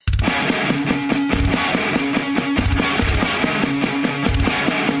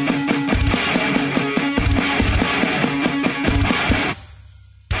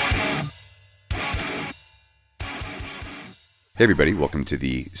Hey everybody, welcome to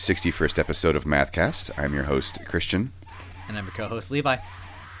the 61st episode of Mathcast. I'm your host, Christian. And I'm your co-host, Levi.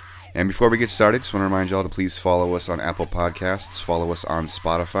 And before we get started, just want to remind y'all to please follow us on Apple Podcasts, follow us on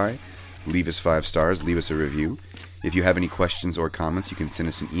Spotify, leave us 5 stars, leave us a review. If you have any questions or comments, you can send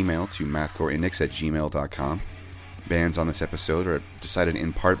us an email to mathcoreindex@gmail.com. Bans on this episode are decided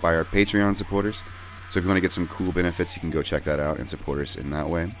in part by our Patreon supporters, so if you want to get some cool benefits, you can go check that out and support us in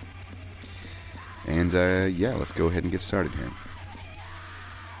that way. And let's go ahead and get started here.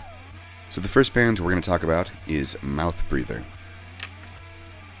 So the first band we're going to talk about is Mouth Breather.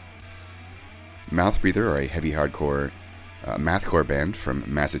 Mouth Breather are a heavy hardcore mathcore band from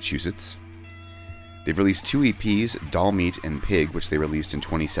Massachusetts. They've released 2 EPs, Doll Meat and Pig, which they released in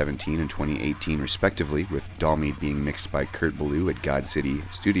 2017 and 2018 respectively, with Doll Meat being mixed by Kurt Ballou at God City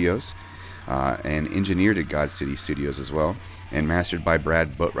Studios, and engineered at God City Studios as well, and mastered by Brad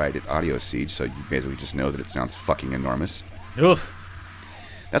Boatwright at Audio Siege, so you basically just know that it sounds fucking enormous. Oof.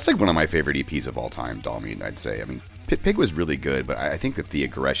 That's like one of my favorite EPs of all time, Doll Meat, I'd say. I mean, Pig was really good, but I think that the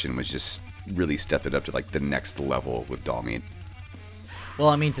aggression was just really stepped it up to like the next level with Doll Meat. Well,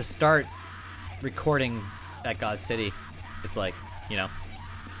 I mean, to start recording at God City, it's like, you know.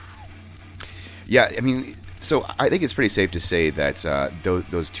 Yeah, I mean, so I think it's pretty safe to say that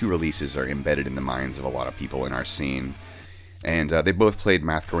those 2 releases are embedded in the minds of a lot of people in our scene. And they both played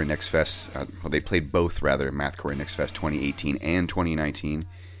Mathcore Index Fest. They played both, Mathcore Index Fest 2018 and 2019.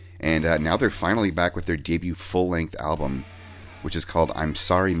 And now they're finally back with their debut full-length album, which is called I'm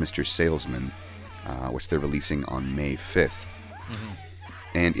Sorry, Mr. Salesman, which they're releasing on May 5th. Mm-hmm.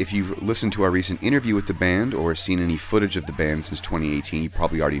 And if you've listened to our recent interview with the band or seen any footage of the band since 2018, you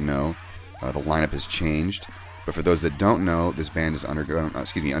probably already know the lineup has changed. But for those that don't know, this band has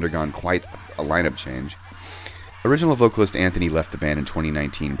undergone quite a lineup change. Original vocalist Anthony left the band in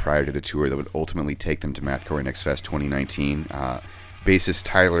 2019 prior to the tour that would ultimately take them to Mathcore Index Fest 2019. Bassist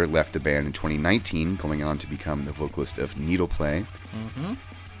Tyler left the band in 2019, going on to become the vocalist of Needleplay. Mm-hmm.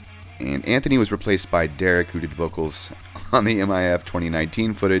 And Anthony was replaced by Derek, who did vocals on the MIF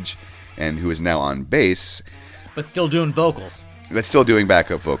 2019 footage, and who is now on bass. But still doing vocals. But still doing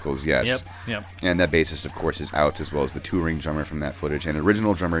backup vocals, yes. Yep. And that bassist, of course, is out, as well as the touring drummer from that footage. And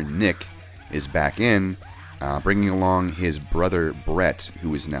original drummer Nick is back in, bringing along his brother Brett,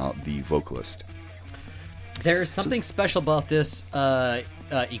 who is now the vocalist. There's something special about this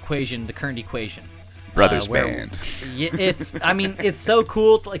equation, the current equation. Brothers band. It's so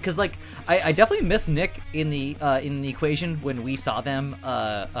cool because I definitely miss Nick in the equation when we saw them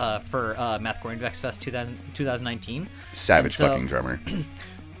for Mathcore Index Fest 2019. Savage fucking drummer.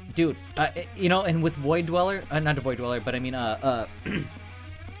 Dude, and with Void Dweller, not a Void Dweller, but I mean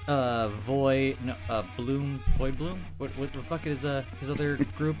Bloom. What the fuck is his other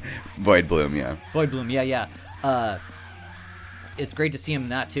group? Void Bloom, yeah. Void Bloom, yeah. It's great to see him in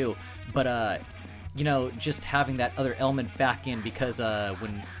that too, but just having that other element back in because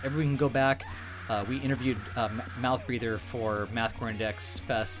whenever we can go back, we interviewed Mouth Breather for Mathcore Index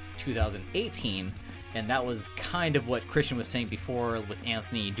Fest 2018. And that was kind of what Christian was saying before with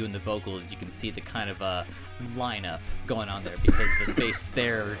Anthony doing the vocals. You can see the kind of lineup going on there because the bass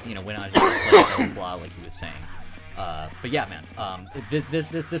there, went on to play blah, like he was saying. But yeah, man,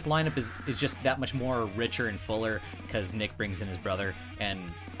 this lineup is just that much more richer and fuller because Nick brings in his brother. And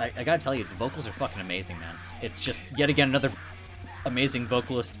I gotta tell you, the vocals are fucking amazing, man. It's just yet again another amazing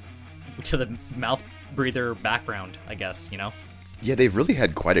vocalist to the Mouth Breather background, I guess, Yeah, they've really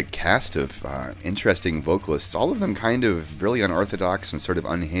had quite a cast of interesting vocalists, all of them kind of really unorthodox and sort of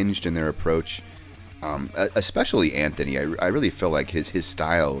unhinged in their approach, especially Anthony. I really feel like his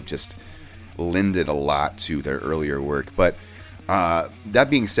style just lended a lot to their earlier work. But that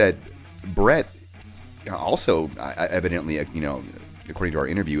being said, Brett also evidently, according to our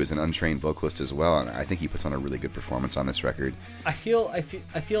interview, is an untrained vocalist as well, and I think he puts on a really good performance on this record. I feel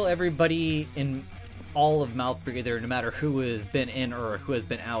everybody in all of Mouth Breather, no matter who has been in or who has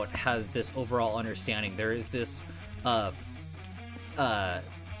been out, has this overall understanding. There is this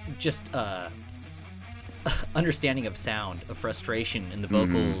understanding of sound, of frustration in the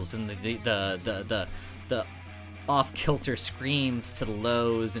vocals, and the off-kilter screams to the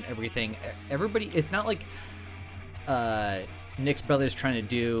lows and everything. Everybody, it's not like Nick's brother's trying to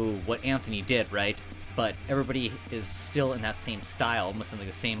do what Anthony did, right? But everybody is still in that same style, almost in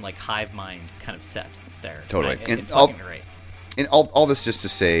the same hive mind kind of set there. Totally. And it's fucking great. And all this just to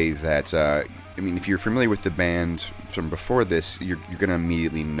say that, if you're familiar with the band from before this, you're going to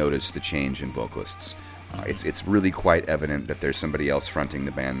immediately notice the change in vocalists. It's really quite evident that there's somebody else fronting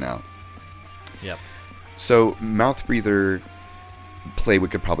the band now. Yep. So Mouth Breather play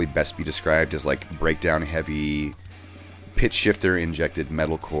what could probably best be described as breakdown heavy, pitch shifter injected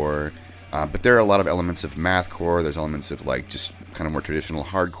metalcore. But there are a lot of elements of mathcore. There's elements of like just kind of more traditional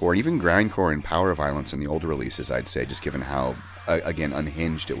hardcore, and even grindcore and power violence in the older releases, I'd say, just given how, again,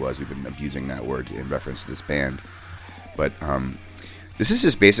 unhinged it was. We've been abusing that word in reference to this band. But this is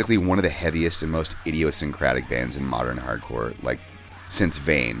just basically one of the heaviest and most idiosyncratic bands in modern hardcore, like since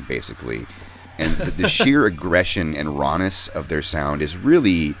Vane, basically. And the sheer aggression and rawness of their sound is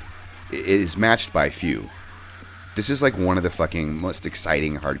matched by few. This is like one of the fucking most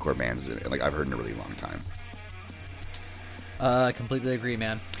exciting hardcore bands like I've heard in a really long time. Completely agree,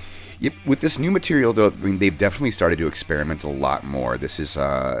 man. Yep. With this new material, though, I mean, they've definitely started to experiment a lot more. This is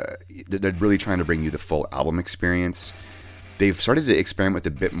they're really trying to bring you the full album experience. They've started to experiment with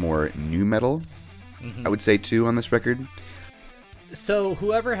a bit more nu metal, I would say, too, on this record. So,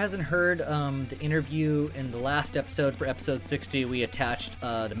 whoever hasn't heard the interview in the last episode for episode 60, we attached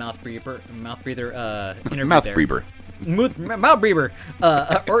the mouth breather interview Mouth there. breather. Mouth breather,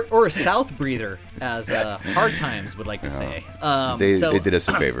 or South breather, as Hard Times would like to say. They did us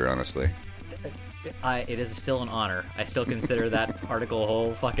a favor, honestly. It is still an honor. I still consider that article a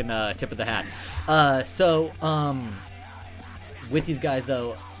whole fucking tip of the hat. With these guys,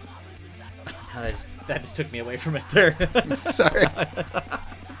 though, that just took me away from it there. Sorry.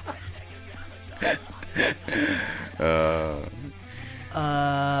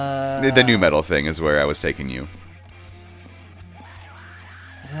 The nu metal thing is where I was taking you.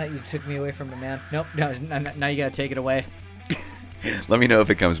 You took me away from it, man. Nope. No, now you gotta take it away. Let me know if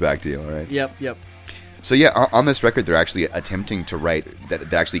it comes back to you, all right? Yep. So yeah, on this record, they're actually attempting to write that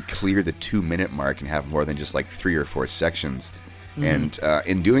to actually clear the 2-minute mark and have more than just like 3 or 4 sections. And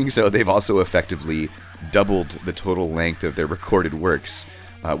in doing so, they've also effectively doubled the total length of their recorded works,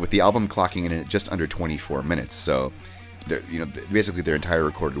 with the album clocking in at just under 24 minutes. So, basically their entire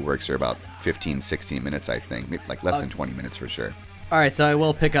recorded works are about 15, 16 minutes, I think, maybe like less than 20 minutes for sure. All right, so I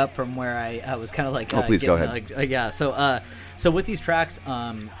will pick up from where I was kind of like. Please go ahead. So with these tracks,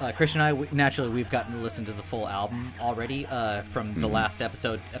 Christian and I naturally we've gotten to listen to the full album already from the last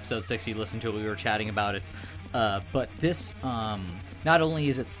episode 60. Listened to it, we were chatting about it. But this, not only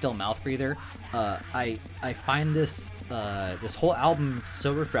is it still mouth breather, I find this this whole album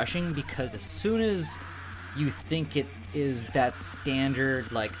so refreshing because as soon as you think it is that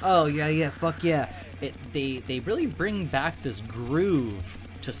standard, like, oh yeah, fuck yeah, they really bring back this groove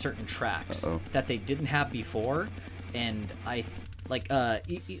to certain tracks that they didn't have before, and I with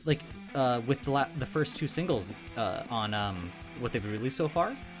the first 2 singles on what they've released so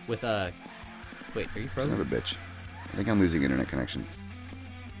far with Wait, are you frozen? Son of a bitch. I think I'm losing internet connection.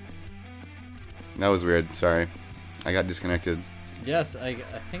 That was weird. Sorry. I got disconnected. Yes, I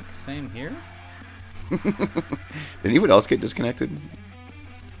think same here. Did anyone else get disconnected?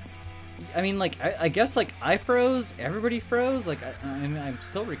 I mean, like, I guess, like, I froze, everybody froze, like, I'm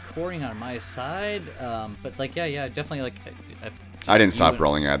still recording on my side, but, like, yeah, definitely, like... I didn't stop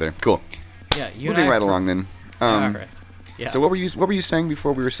rolling either. Cool. Yeah, Moving right along, then. Alright. Yeah. So what were you saying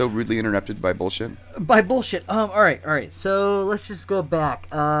before we were so rudely interrupted by bullshit? By bullshit. All right. So let's just go back.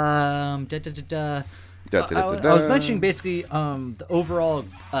 I was mentioning basically the overall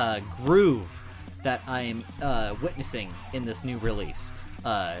groove that I'm witnessing in this new release.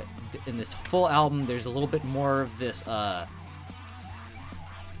 In this full album, there's a little bit more of this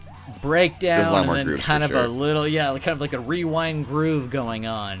breakdown and then kind of a little, kind of like a rewind groove going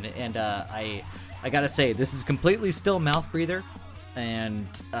on. And I gotta say, this is completely still mouth breather, and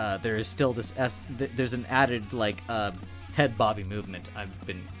there is still this there's an added like head bobby movement I've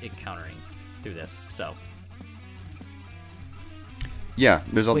been encountering through this. So yeah,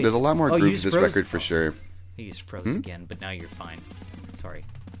 there's a lot more groove to this record for sure. You just froze again, but now you're fine. Sorry.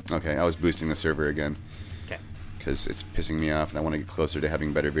 Okay, I was boosting the server again. Okay. Because it's pissing me off, and I want to get closer to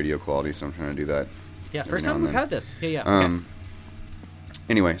having better video quality, so I'm trying to do that. Yeah, first time we've had this. Yeah. Okay.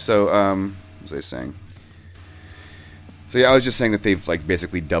 Anyway, so what was I saying? So yeah, I was just saying that they've like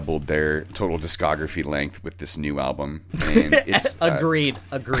basically doubled their total discography length with this new album. And it's agreed.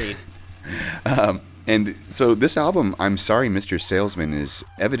 And so this album, I'm Sorry, Mr. Salesman, is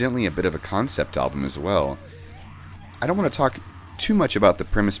evidently a bit of a concept album as well. I don't want to talk too much about the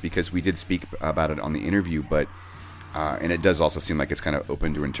premise because we did speak about it on the interview, but and it does also seem like it's kind of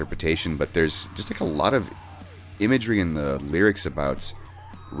open to interpretation, but there's just like a lot of imagery in the lyrics about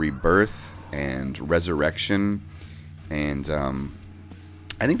rebirth and resurrection, and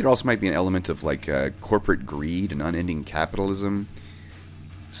I think there also might be an element of like corporate greed and unending capitalism.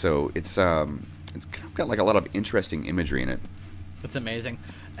 So it's kind of got like a lot of interesting imagery in it. It's amazing.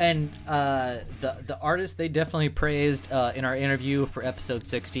 And the artist they definitely praised in our interview for episode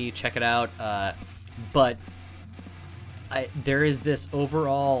 60. Check it out. But there is this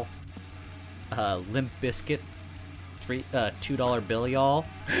overall Limp Bizkit $2 bill, y'all.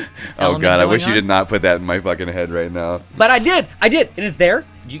 Oh god, I wish you did not put that in my fucking head right now. But I did, and it's there.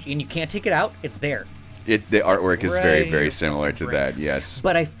 And you can't take it out. It's there. The artwork is very, very similar to that. Yes.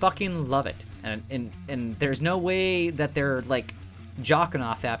 But I fucking love it, and there's no way that they're like jocking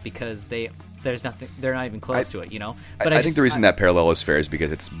off that because there's nothing. They're not even close to it, you know. But I think the reason that parallel is fair is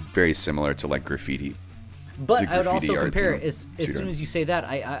because it's very similar to like graffiti. But I would also compare it as soon as you say that.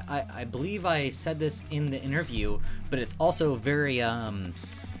 I believe I said this in the interview, but it's also very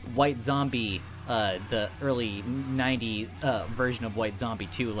White Zombie, the early '90s version of White Zombie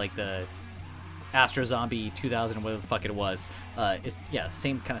too, like the Astro Zombie 2000, whatever the fuck it was.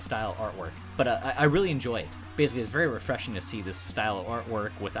 Same kind of style artwork. But I really enjoy it. Basically, it's very refreshing to see this style of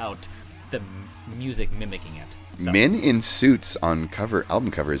artwork without the music mimicking it. So. Men in suits on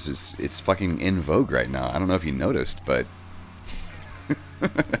album covers it's fucking in vogue right now. I don't know if you noticed, but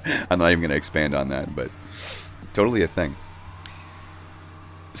I'm not even going to expand on that, but totally a thing.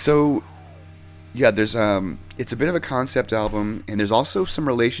 So yeah, there's it's a bit of a concept album, and there's also some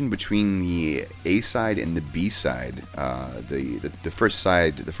relation between the A side and the B side. The first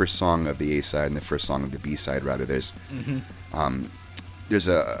song of the A side and the first song of the B side, rather. There's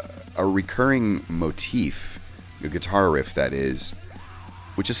a recurring motif, a guitar riff that is,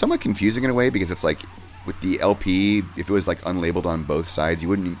 which is somewhat confusing in a way because it's like with the LP, if it was like unlabeled on both sides, you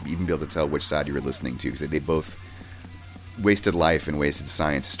wouldn't even be able to tell which side you were listening to because they both, Wasted Life and Wasted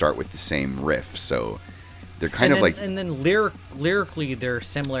Science, start with the same riff, so they're kind of like... And then lyrically, they're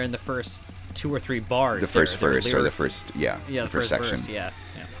similar in the first 2 or 3 bars. The first verse or the first section. Verse, yeah.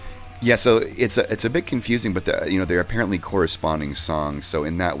 Yeah, so it's a bit confusing, but they're apparently corresponding songs, so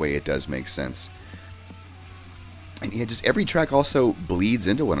in that way it does make sense. And yeah, just every track also bleeds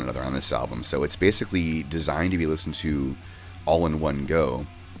into one another on this album, so it's basically designed to be listened to all in one go,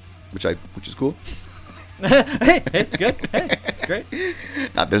 which is cool. Hey, it's good. Hey, it's great.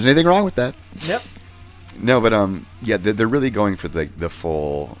 Not there's anything wrong with that. Yep. No, but they're really going for the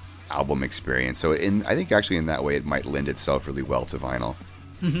full album experience. So I think actually in that way it might lend itself really well to vinyl.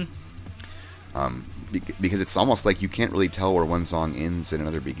 Mm-hmm. Because it's almost like you can't really tell where one song ends and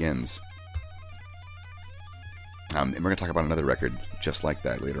another begins. And we're going to talk about another record just like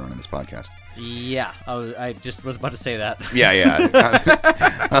that later on in this podcast. Yeah, I just was about to say that. Yeah.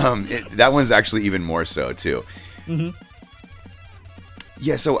 That one's actually even more so, too. Mm-hmm.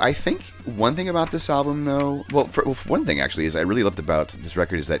 Yeah, so I think one thing about this album, though... Well, for one thing, actually, is I really loved about this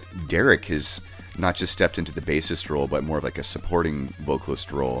record is that Derek has not just stepped into the bassist role, but more of like a supporting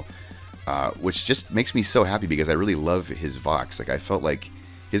vocalist role, which just makes me so happy because I really love his vox. Like, I felt like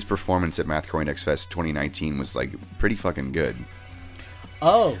his performance at Mathcore Index Fest 2019 was like pretty fucking good.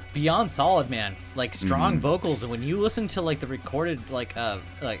 Oh, beyond solid, man! Like strong vocals, and when you listen to like the recorded live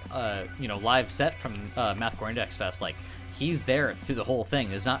set from Mathcore Index Fest, like he's there through the whole thing.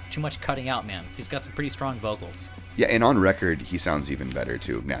 There's not too much cutting out, man. He's got some pretty strong vocals. Yeah, and on record, he sounds even better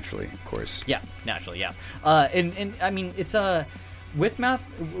too. Naturally, of course. Yeah, naturally, yeah. And I mean, it's with Mouth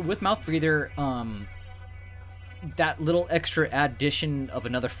Breather. That little extra addition of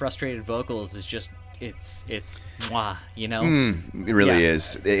another frustrated vocals is just it's mwah, you know. It really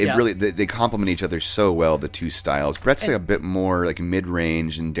is. It really they complement each other so well, the two styles. Brett's like a bit more like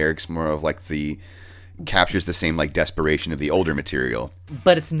mid-range, and Derek's more of like captures the same like desperation of the older material.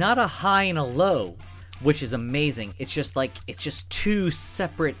 But it's not a high and a low, which is amazing. It's just two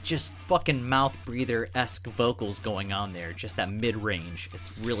separate, just fucking Mouth Breather-esque vocals going on there. Just that mid-range.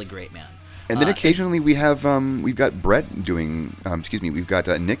 It's really great, man. And then occasionally we've got Brett doing, we've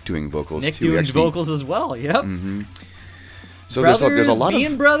got Nick doing vocals Nick too. Nick doing vocals as well, yep. Mm-hmm. So there's a lot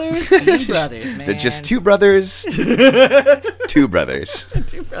being brothers, man. They're just two brothers. Two brothers.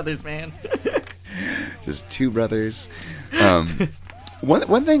 Two brothers, man. Just two brothers.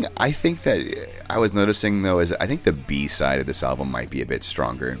 One thing I think that I was noticing, though, is I think the B side of this album might be a bit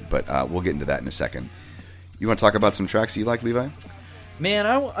stronger, but we'll get into that in a second. You want to talk about some tracks you like, Levi? Man,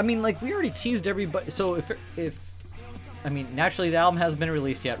 I mean, like, we already teased everybody. So naturally the album hasn't been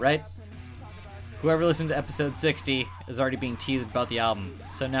released yet, right? Whoever listened to episode 60 is already being teased about the album.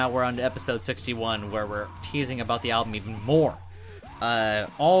 So now we're on to episode 61, where we're teasing about the album even more.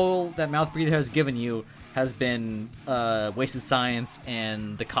 All that Mouth Breather has given you has been Wasted Science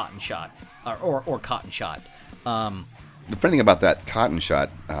and the Cotton Shot, or Cotton Shot. The funny thing about that Cotton Shot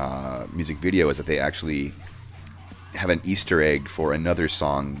music video is that they actually have an Easter egg for another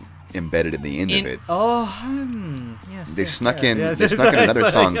song embedded in the end of it. Yes. They snuck in another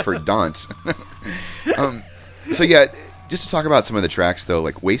song for Daunt. So yeah, just to talk about some of the tracks though,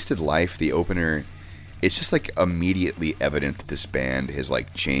 like Wasted Life, the opener, it's just like immediately evident that this band has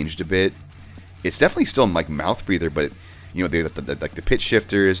like changed a bit. It's definitely still like Mouth Breather, but you know, like the pitch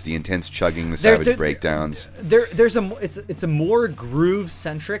shifters, the intense chugging, the savage breakdowns. It's a more groove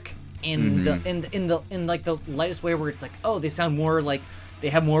centric in like the lightest way, where it's like, oh, they sound more like they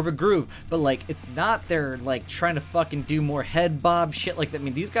have more of a groove, but like it's not. They're like trying to fucking do more head bob shit like that. I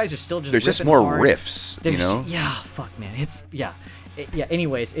mean, these guys are still just there's just more hard. Riffs, you know? Yeah, fuck, man, it's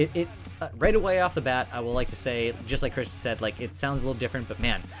Anyways, it right away off the bat, I would like to say, just like Christian said, like it sounds a little different, but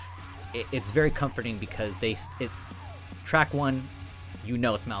man, it's very comforting because track one, you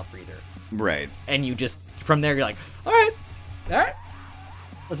know it's Mouth Breather, right? And you just from there you're like, all right,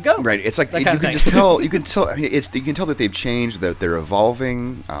 let's go. Right. It's like you can just tell. You can tell. I mean, you can tell that they've changed. That they're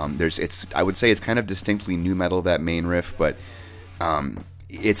evolving. I would say it's kind of distinctly new metal, that main riff, but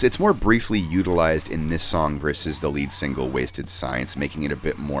it's more briefly utilized in this song versus the lead single "Wasted Science," making it a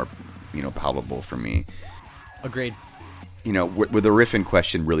bit more, palatable for me. Agreed. Where the riff in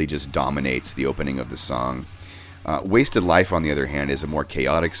question really just dominates the opening of the song. Wasted Life, on the other hand, is a more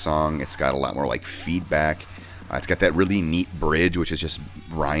chaotic song. It's got a lot more like feedback. It's got that really neat bridge, which is just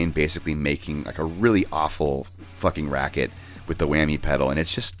Ryan basically making like a really awful fucking racket with the whammy pedal, and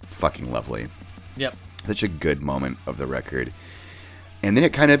it's just fucking lovely. Yep. Such a good moment of the record. And then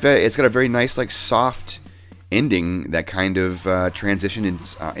it kind of, it's got a very nice like soft ending that kind of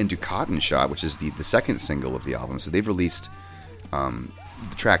transitioned into Cotton Shot, which is the second single of the album. So they've released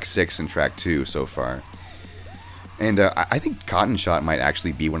track 6 and track 2 so far. And I think Cotton Shot might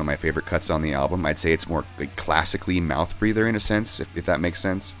actually be one of my favorite cuts on the album. I'd say it's more like classically Mouth Breather in a sense, if that makes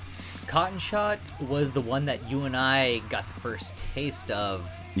sense. Cotton Shot was the one that you and I got the first taste of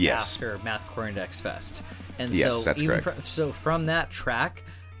after Mathcore Index Fest. And yes, so that's correct. So from that track,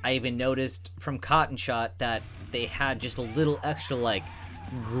 I even noticed from Cotton Shot that they had just a little extra like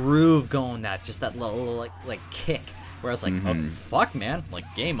groove going, that little like kick. Where I was like, oh, fuck, man, like,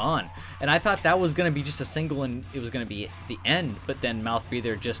 game on. And I thought that was going to be just a single and it was going to be the end, but then Mouth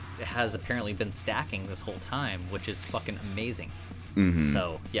Breather just has apparently been stacking this whole time, which is fucking amazing. Mm-hmm.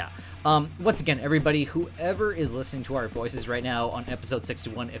 So, yeah. Once again, everybody, whoever is listening to our voices right now on episode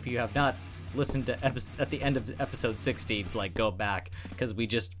 61, if you have not listened to at the end of episode 60, like, go back, because we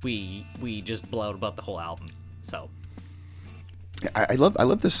just blowed about the whole album, so... I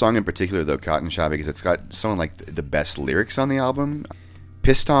love this song in particular, though, Cotton Shot, because it's got some of like the best lyrics on the album.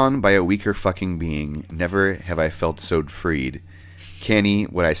 Pissed on by a weaker fucking being, never have I felt so freed. Canny,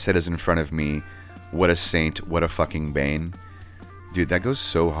 what I said is in front of me. What a saint, what a fucking bane. Dude, that goes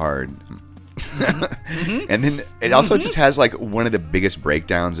so hard. And then it also just has like one of the biggest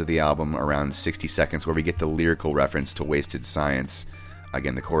breakdowns of the album, around 60 seconds, where we get the lyrical reference to Wasted Science.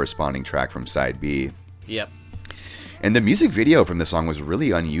 Again, the corresponding track from side B. Yep. And the music video from the song was really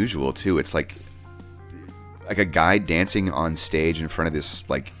unusual too. It's like a guy dancing on stage in front of this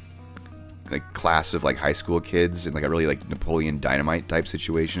like class of like high school kids in like a really like Napoleon Dynamite type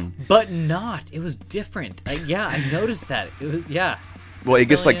situation. But not. It was different. Yeah, I noticed that. It was Well, it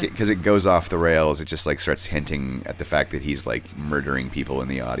gets like, because it goes off the rails. It just like starts hinting at the fact that he's like murdering people in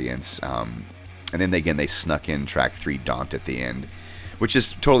the audience. And then they snuck in track 3, Daunt, at the end. Which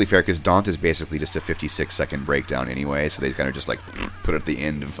is totally fair, because Daunt is basically just a 56-second breakdown anyway, so they kind of just like put it at the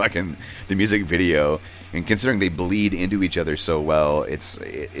end of fucking the music video. And considering they bleed into each other so well,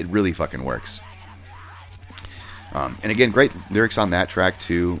 it really fucking works. And again, great lyrics on that track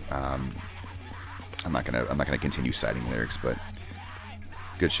too. I'm not gonna continue citing lyrics, but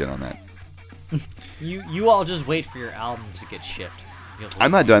good shit on that. You all just wait for your albums to get shipped. I'm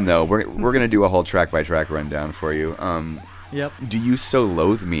not done though. We're gonna do a whole track by track rundown for you. Yep. Do You So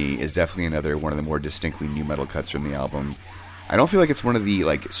Loathe Me is definitely another one of the more distinctly new metal cuts from the album. I don't feel like it's one of the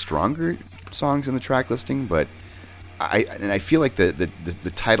like stronger songs in the track listing, but I feel like the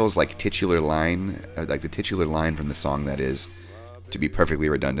title's like titular line, like the titular line from the song, that is, to be perfectly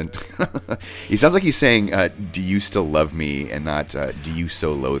redundant. He sounds like he's saying, "Do you still love me?" and not "Do you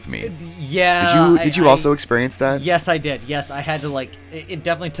so loathe me?" Yeah. Did you also experience that? Yes, I did. Yes, I had to like. It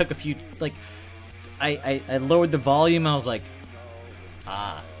definitely took a few like. I lowered the volume. I was like,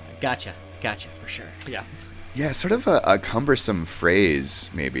 gotcha, for sure. Yeah, sort of a cumbersome phrase,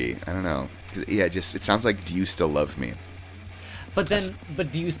 maybe. I don't know. Yeah, it sounds like "Do you still love me?" But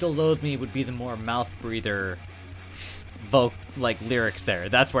 "Do you still loathe me" would be the more Mouth Breather lyrics there.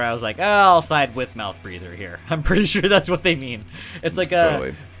 That's where I was like, I'll side with Mouth Breather here. I'm pretty sure that's what they mean. It's like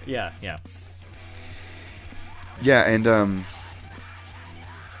totally. Yeah, and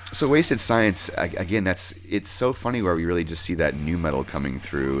so Wasted Science, again, it's so funny where we really just see that new metal coming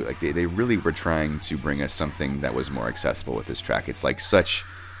through. Like they really were trying to bring us something that was more accessible with this track. It's like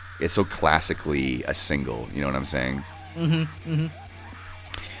it's so classically a single. You know what I'm saying?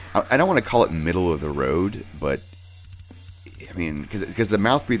 I don't want to call it middle of the road, but I mean, because the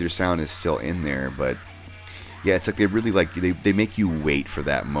mouth breather sound is still in there, but yeah, it's like they really they make you wait for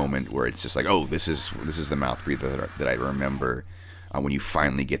that moment where it's just like, oh, this is the mouth breather that I remember. When you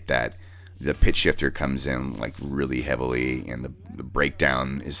finally get that, the pitch shifter comes in like really heavily, and the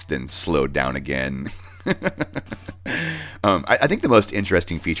breakdown is then slowed down again. I think the most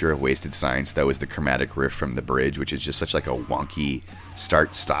interesting feature of Wasted Science, though, is the chromatic riff from the bridge, which is just such like a wonky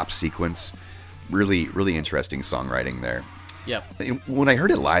start-stop sequence. Really, really interesting songwriting there. Yep. When I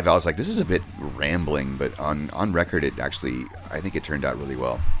heard it live, I was like, this is a bit rambling, but on record, I think it turned out really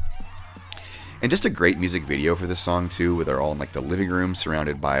well. And just a great music video for this song, too, where they're all in like the living room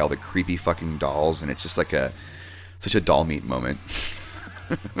surrounded by all the creepy fucking dolls, and it's just like such a doll meat moment.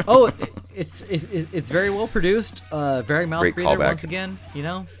 Oh, it's very well produced, very mouth Great breather callback. once again, you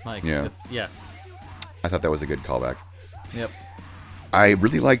know? Like, Yeah. yeah. I thought that was a good callback. Yep. I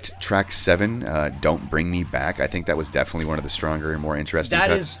really liked track 7, Don't Bring Me Back. I think that was definitely one of the stronger and more interesting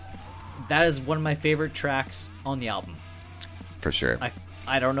cuts. That is one of my favorite tracks on the album. For sure.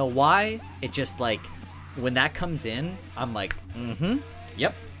 I don't know why. It just like when that comes in, I'm like,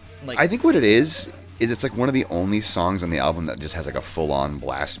 yep. Like I think what it is it's like one of the only songs on the album that just has like a full-on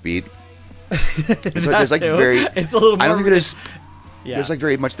blast beat. There's like very. It's a little more. I don't think there's. Yeah. There's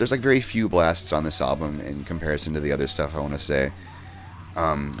like very few blasts on this album in comparison to the other stuff. I want to say.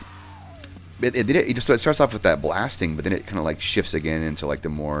 So it starts off with that blasting, but then it kind of like shifts again into like the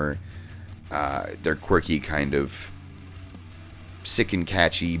more their quirky kind of sick and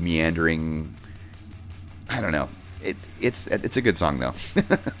catchy meandering. I don't know. It's a good song though.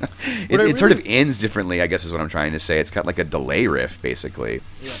 It sort of ends differently, I guess is what I'm trying to say. It's got like a delay riff basically.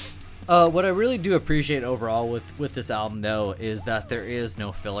 Yeah. What I really do appreciate overall with this album though is that there is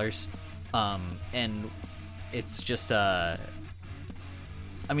no fillers, and it's just I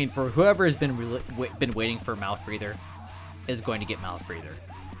mean, for whoever has been waiting for Mouth Breather, is going to get Mouth Breather.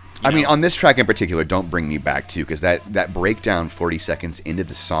 I mean, on this track in particular, Don't Bring Me Back too, because that breakdown 40 seconds into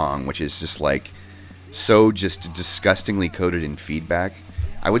the song, which is just like so just disgustingly coded in feedback.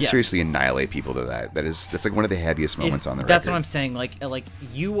 I would seriously annihilate people to that. That's like one of the heaviest moments on the record. That's what I'm saying. Like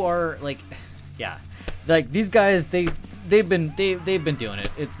you are like, yeah, like these guys they've been doing it.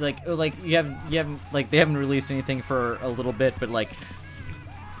 It's like you haven't like they haven't released anything for a little bit, but like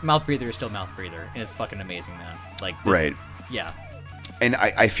Mouth Breather is still Mouth Breather, and it's fucking amazing, man. Like this, right, yeah. And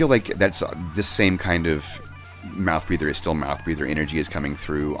I feel like that's the same kind of Mouth Breather is still Mouth Breather energy is coming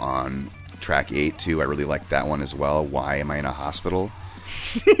through on track 8 too. I really like that one as well. Why Am I in a Hospital?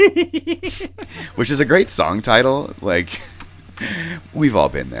 Which is a great song title. Like, we've all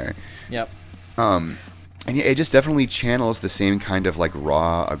been there. Yep. And yeah, it just definitely channels the same kind of like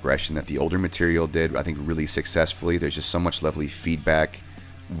raw aggression that the older material did, I think, really successfully. There's just so much lovely feedback,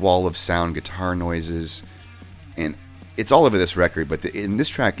 wall of sound, guitar noises, and it's all over this record, but in this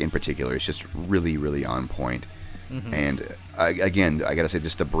track in particular, it's just really, really on point. Mm-hmm. And again, I gotta say,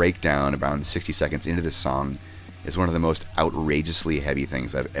 just the breakdown about 60 seconds into this song is one of the most outrageously heavy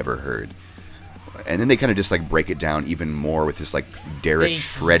things I've ever heard. And then they kind of just like break it down even more with this like Derek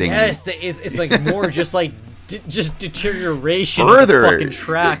shredding. Yes, it's like more just like just deterioration further of the fucking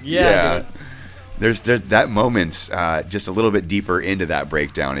track. Yeah. There's that moment just a little bit deeper into that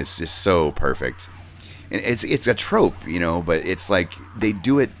breakdown is just so perfect. And it's a trope, you know, but it's like they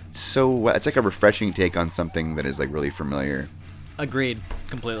do it so well. It's like a refreshing take on something that is like really familiar. Agreed,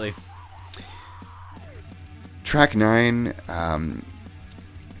 completely. Track 9,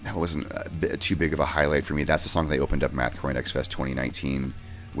 that wasn't too big of a highlight for me. That's the song they opened up Mathcore Index Fest 2019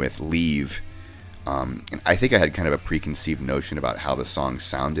 with, Leave. And I think I had kind of a preconceived notion about how the song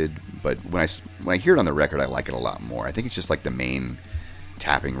sounded, but when I hear it on the record, I like it a lot more. I think it's just like the main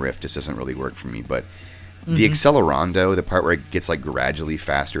tapping riff just doesn't really work for me, but the accelerando, the part where it gets like gradually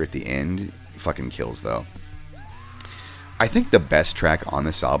faster at the end, fucking kills though. I think the best track on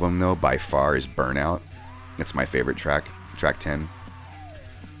this album though, by far, is Burnout. That's my favorite track, track 10.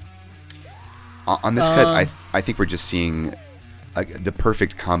 On this cut, I think we're just seeing the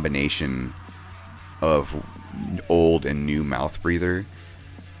perfect combination of old and new Mouth Breather.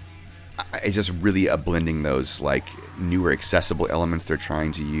 It's just really blending those like newer accessible elements they're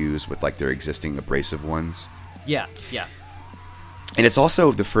trying to use with like their existing abrasive ones. Yeah. And it's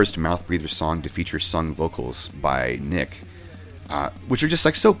also the first Mouth Breather song to feature sung vocals by Nick, which are just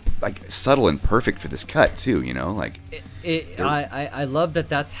like so like subtle and perfect for this cut too. You know, like I love that.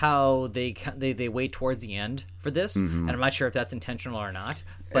 That's how they wait towards the end for this, and I'm not sure if that's intentional or not.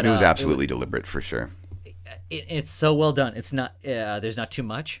 But and it was absolutely deliberate for sure. It's so well done. It's not there's not too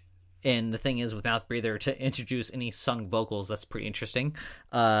much. And the thing is, with Mouth Breather, to introduce any sung vocals, that's pretty interesting.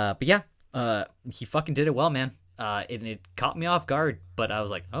 But yeah, he fucking did it well, man. And it caught me off guard, but I was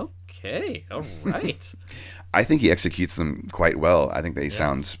like, okay, all right. I think he executes them quite well. I think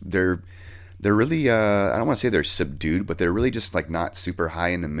they're really, I don't want to say they're subdued, but they're really just like not super high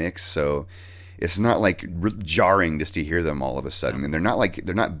in the mix. So it's not like jarring just to hear them all of a sudden. And they're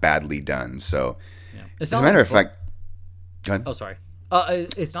not badly done. So as a matter of fact, go ahead. Oh, sorry.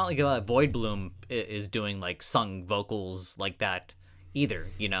 It's not like Void Bloom is doing like sung vocals like that either,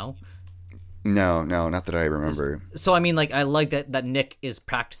 you know? No, not that I remember. So I mean, like, I like that Nick is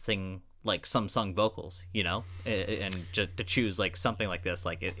practicing like some sung vocals, you know, and to choose like something like this,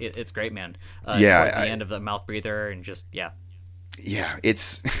 like it's great, man. Towards the end of the Mouth Breather, and just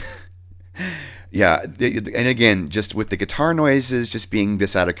it's and again, just with the guitar noises just being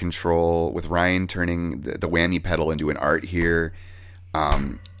this out of control, with Ryan turning the whammy pedal into an art here,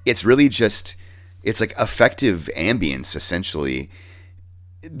 it's really just, it's like effective ambience essentially.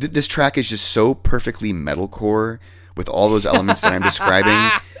 This track is just so perfectly metalcore with all those elements that I'm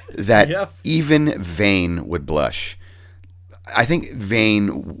describing that even Vane would blush. I think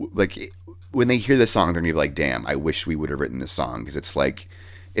Vane, like, when they hear this song, they're gonna be like, "Damn, I wish we would have written this song," because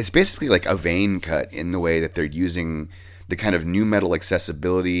it's basically like a Vane cut in the way that they're using the kind of new metal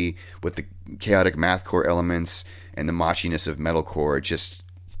accessibility with the chaotic mathcore elements and the mochiness of metalcore, just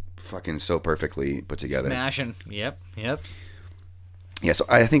fucking so perfectly put together. Smashing. Yep. Yeah, so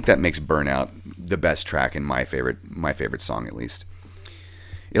I think that makes Burnout the best track in my favorite song, at least.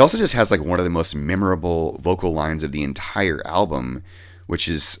 It also just has like one of the most memorable vocal lines of the entire album, which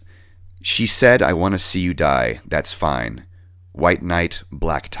is, "She said, I want to see you die. That's fine. White knight,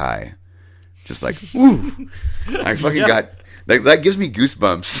 black tie." Just like, ooh. I fucking got... That gives me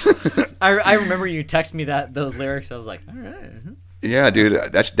goosebumps. I remember you text me those lyrics. I was like, all right. Yeah,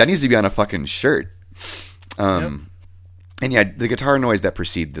 dude. That needs to be on a fucking shirt. And yeah, the guitar noise that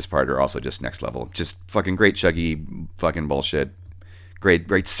precede this part are also just next level. Just fucking great chuggy fucking bullshit. Great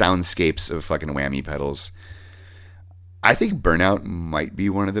soundscapes of fucking whammy pedals. I think Burnout might be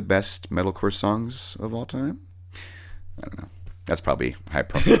one of the best metalcore songs of all time. I don't know. That's probably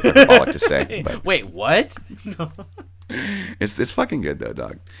hyperbolic to say. But wait, what? It's fucking good though,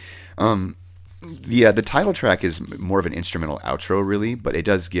 dog. The title track is more of an instrumental outro, really, but it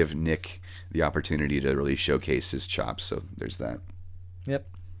does give Nick the opportunity to really showcase his chops. So there's that. Yep.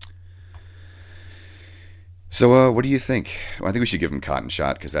 So what do you think? Well, I think we should give him Cotton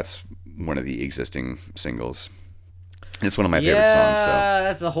Shot because that's one of the existing singles. It's one of my favorite songs. So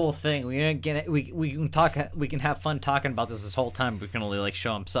that's the whole thing. We can talk. We can have fun talking about this whole time. We can only like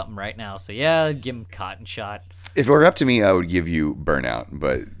show him something right now. So yeah, give him Cotton Shot. If it were up to me, I would give you Burnout,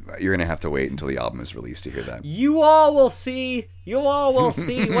 but you're gonna have to wait until the album is released to hear that. You all will see.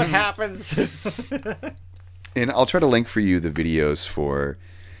 What happens. And I'll try to link for you the videos for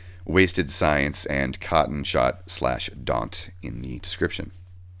Wasted Science and Cotton Shot /Daunt in the description.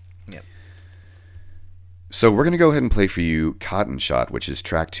 Yep. So we're going to go ahead and play for you Cotton Shot, which is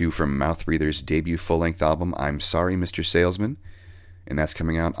track 2 from Mouth Breather's debut full-length album, I'm Sorry, Mr. Salesman, and that's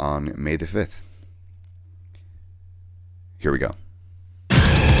coming out on May the 5th. Here we go.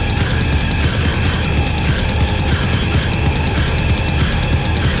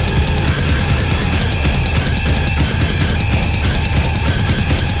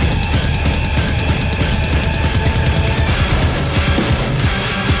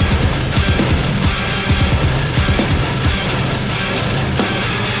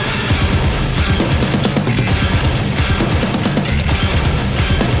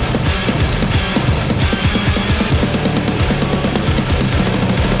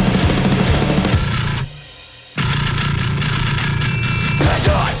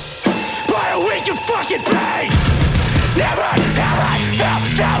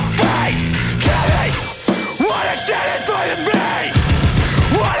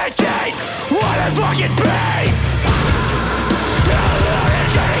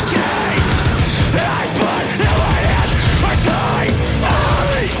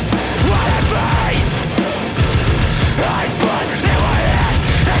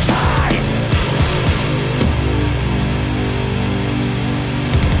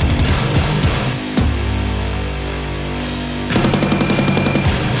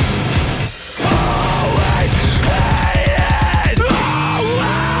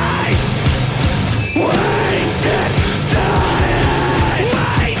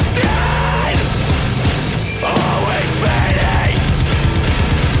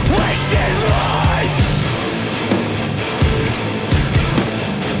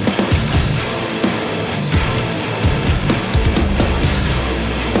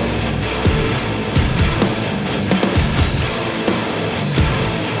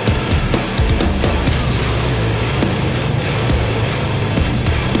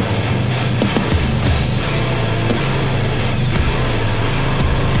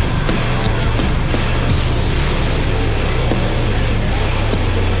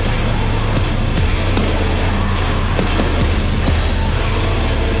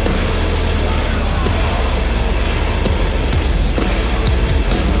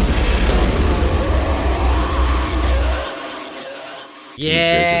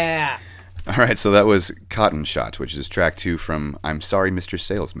 Yeah. All right, so that was Cotton Shot, which is track 2 from I'm Sorry, Mr.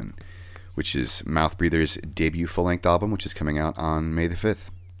 Salesman, which is Mouth Breather's debut full-length album, which is coming out on May the 5th.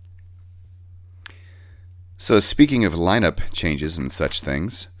 So speaking of lineup changes and such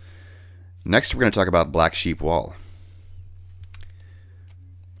things, next we're going to talk about Black Sheep Wall.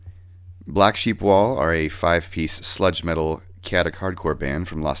 Black Sheep Wall are a 5-piece sludge metal chaotic hardcore band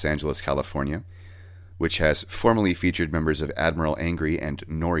from Los Angeles, California, which has formerly featured members of Admiral Angry and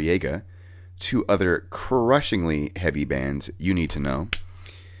Noriega, 2 other crushingly heavy bands you need to know.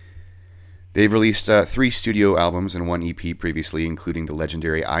 They've released 3 studio albums and 1 EP previously, including the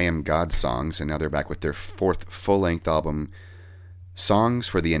legendary I Am God songs, and now they're back with their 4th full-length album, Songs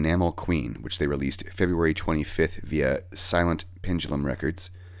for the Enamel Queen, which they released February 25th via Silent Pendulum Records,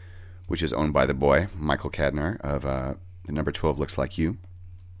 which is owned by the boy, Michael Cadnar, of the number 12 Looks Like You.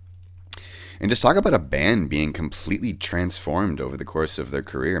 And just talk about a band being completely transformed over the course of their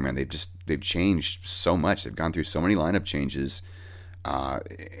career, man. They've changed so much. They've gone through so many lineup changes.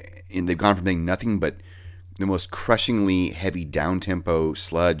 And they've gone from being nothing but the most crushingly heavy down-tempo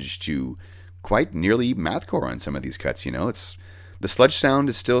sludge to quite nearly mathcore on some of these cuts, you know? It's the sludge sound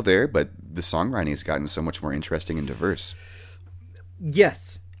is still there, but the songwriting has gotten so much more interesting and diverse.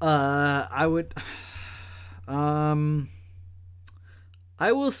 Yes. I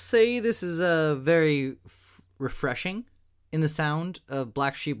will say this is a very refreshing in the sound of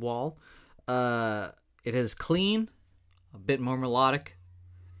Black Sheep Wall. It is clean, a bit more melodic,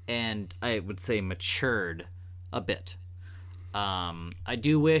 and I would say matured a bit. I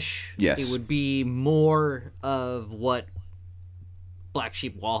do wish it would be more of what Black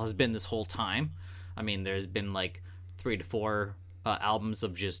Sheep Wall has been this whole time. I mean, there's been like 3 to 4 albums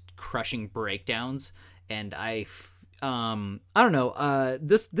of just crushing breakdowns, and I don't know.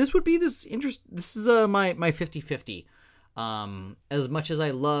 This would be this interest. This is my 50-50. As much as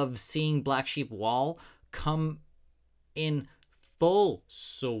I love seeing Black Sheep Wall come in full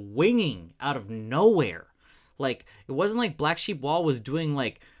swinging out of nowhere, like it wasn't like Black Sheep Wall was doing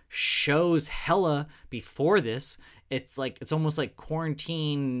like shows hella before this. It's almost like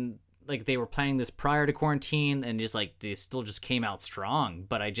quarantine. Like they were planning this prior to quarantine, and just like they still just came out strong.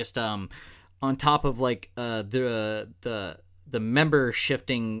 But I just on top of like the member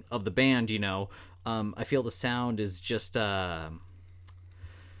shifting of the band, you know, I feel the sound is just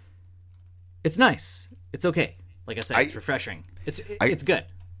it's nice. It's okay. Like I said, it's refreshing. It's good.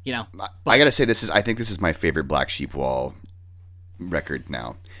 You know. I gotta say, I think this is my favorite Black Sheep Wall record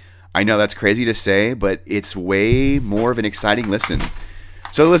now. I know that's crazy to say, but it's way more of an exciting listen.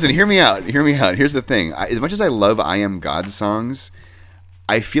 So listen, hear me out. Here's the thing. As much as I love I Am God songs,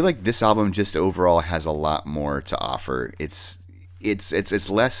 I feel like this album just overall has a lot more to offer. It's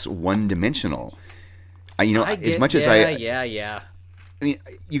less one-dimensional. I mean,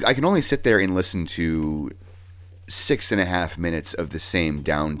 I can only sit there and listen to 6.5 minutes of the same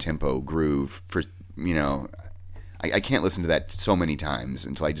down-tempo groove for, you know, I can't listen to that so many times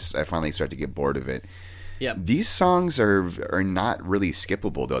until I finally start to get bored of it. Yep. These songs are not really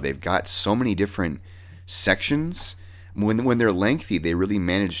skippable, though. They've got so many different sections. When they're lengthy, they really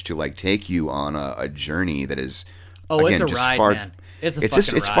manage to like take you on a journey that is it's a ride, man.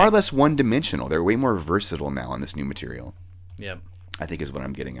 It's far less one dimensional. They're way more versatile now on this new material. Yep. I think is what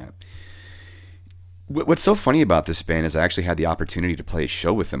I'm getting at. What's so funny about this band is I actually had the opportunity to play a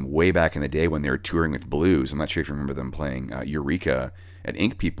show with them way back in the day when they were touring with Blues. I'm not sure if you remember them playing Eureka at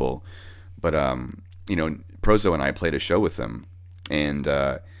Ink People, but you know, Prozo and I played a show with them, and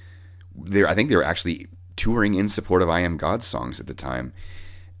I think they were actually touring in support of I Am God songs at the time.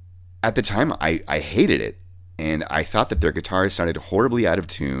 At the time, I hated it, and I thought that their guitars sounded horribly out of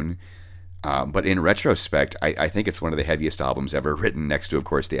tune. But in retrospect, I think it's one of the heaviest albums ever written, next to, of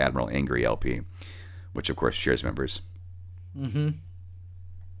course, the Admiral Angry LP, which, of course, shares members. Mm-hmm.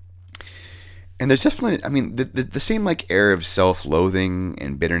 And there's definitely, I mean, the same like air of self-loathing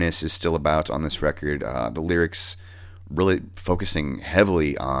and bitterness is still about on this record. The lyrics really focusing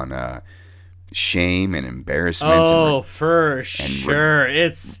heavily on shame and embarrassment. For sure.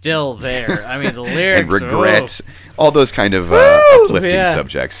 It's still there. I mean, the lyrics. And regret. All those kind of uplifting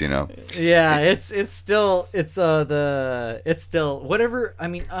subjects, you know? Yeah, it's still whatever. I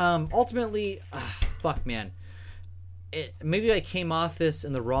mean, ultimately, fuck, man. Maybe I came off this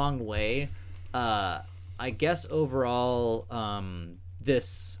in the wrong way. I guess overall,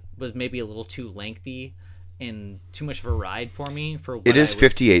 this was maybe a little too lengthy and too much of a ride for me. It is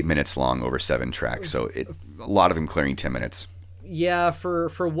 58 minutes long over 7 tracks, so a lot of them clearing 10 minutes. Yeah, for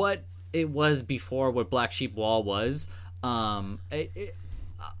what it was before, what Black Sheep Wall was, I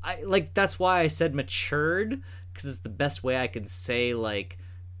like, that's why I said matured, because it's the best way I could say, like,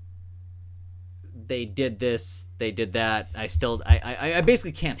 they did this, they did that. I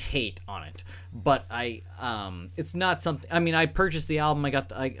basically can't hate on it, but it's not something. I mean, I purchased the album. I got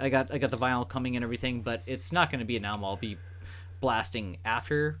the vinyl coming and everything, but it's not going to be an album I'll be blasting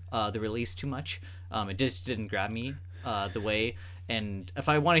after the release too much. It just didn't grab me the way. And if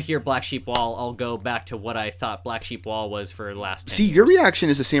I want to hear Black Sheep Wall, I'll go back to what I thought Black Sheep Wall was for the last 10 years. Your reaction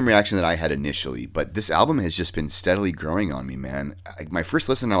is the same reaction that I had initially, but this album has just been steadily growing on me, man. My first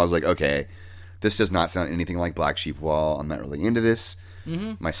listen, I was like, okay, this does not sound anything like Black Sheep Wall. I'm not really into this.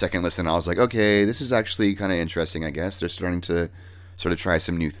 Mm-hmm. My second listen, I was like, okay, this is actually kind of interesting, I guess. They're starting to sort of try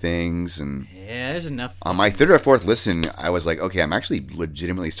some new things. And yeah, there's enough. On my third or fourth listen, I was like, okay, I'm actually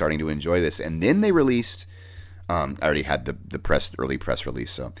legitimately starting to enjoy this. And then they released... I already had the early press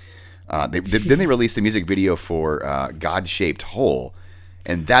release, so then they released the music video for God-Shaped Hole,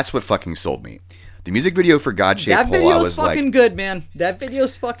 and that's what fucking sold me. The music video for God-Shaped Hole, I was like... That video's fucking good, man. That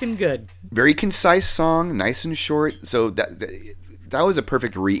video's fucking good. Very concise song, nice and short, so that was a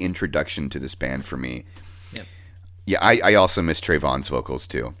perfect reintroduction to this band for me. Yep. Yeah, I also miss Trayvon's vocals,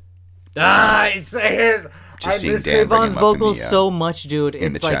 too. I miss Trayvon's vocals so much, dude.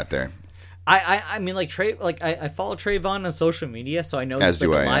 In the chat there. I mean, like I follow Trayvon on social media, so I know he's like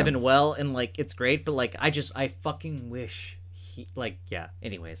alive and well, and like it's great. But like, I fucking wish he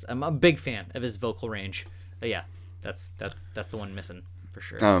Anyways, I'm a big fan of his vocal range. But yeah, that's the one missing for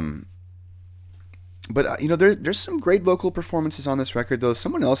sure. But there's some great vocal performances on this record, though.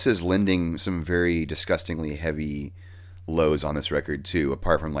 Someone else is lending some very disgustingly heavy lows on this record too,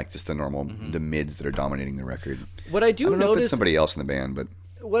 apart from like just the normal the mids that are dominating the record. What I don't know if it's somebody else in the band, but.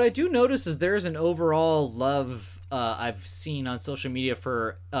 What I do notice is there's an overall love I've seen on social media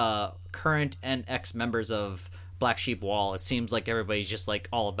for current and ex-members of Black Sheep Wall. It seems like everybody's just like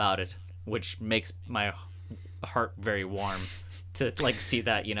all about it, which makes my heart very warm to like see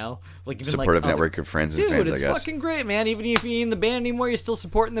that, like even supportive network of friends and fans. I guess it's fucking great, man. Even if you ain't in the band anymore, you're still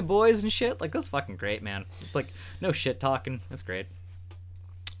supporting the boys and shit. Like that's fucking great, man. It's like no shit talking. That's great.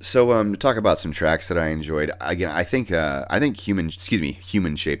 So to talk about some tracks that I enjoyed, again, I think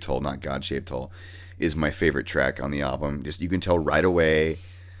Human Shaped Hole, not God Shaped Hole, is my favorite track on the album. Just you can tell right away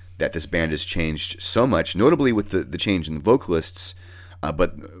that this band has changed so much, notably with the change in the vocalists,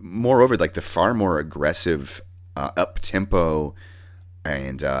 but moreover, like the far more aggressive, up tempo,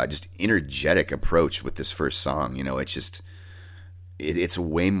 and just energetic approach with this first song. It's just it's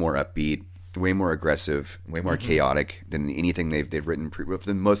way more upbeat. Way more aggressive, way more chaotic than anything they've written,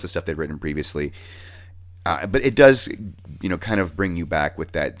 than most of the stuff they've written previously. But it does, kind of bring you back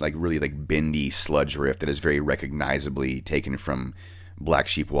with that like really like bendy sludge riff that is very recognizably taken from Black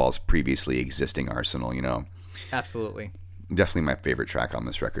Sheep Wall's previously existing arsenal. Absolutely, definitely my favorite track on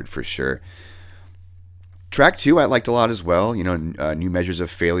this record for sure. Track 2 I liked a lot as well. New Measures of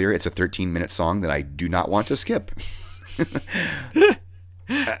Failure. It's a 13-minute song that I do not want to skip.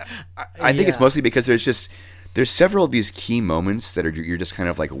 I think it's mostly because there's several of these key moments that you're just kind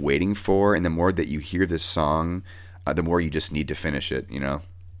of like waiting for, and the more that you hear this song, the more you just need to finish it.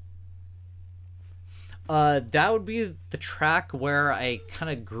 That would be the track where I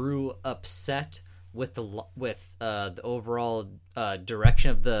kind of grew upset with the overall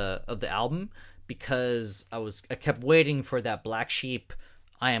direction of the album, because I kept waiting for that Black Sheep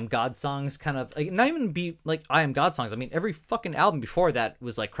I Am God songs, kind of like, not even be like I Am God songs. I mean, every fucking album before that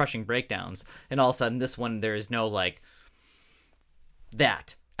was like crushing breakdowns, and all of a sudden this one there is no like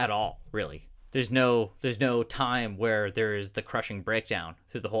that at all. Really, there's no time where there is the crushing breakdown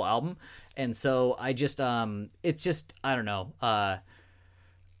through the whole album, and so I just it's just I don't know.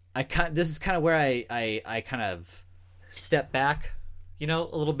 This is kind of where I kind of step back, a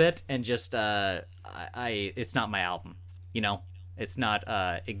little bit, and just it's not my album, It's not.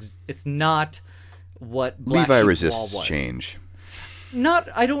 It's not what Black Levi Sheep resists Wall was. change.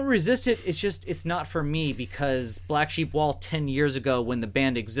 I don't resist it. It's just it's not for me, because Black Sheep Wall 10 years ago, when the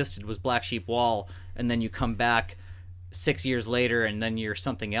band existed, was Black Sheep Wall, and then you come back 6 years later, and then you're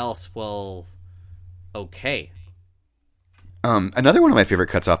something else. Well, okay. Another one of my favorite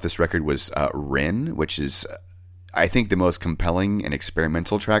cuts off this record was Rin, which is, I think, the most compelling and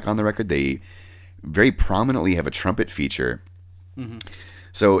experimental track on the record. They very prominently have a trumpet feature. Mm-hmm.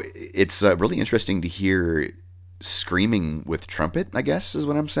 So it's really interesting to hear screaming with trumpet, I guess, is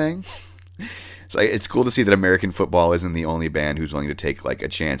what I'm saying. So it's cool to see that American Football isn't the only band who's willing to take like a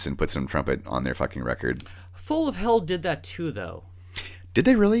chance and put some trumpet on their fucking record. Full of Hell did that too, though. Did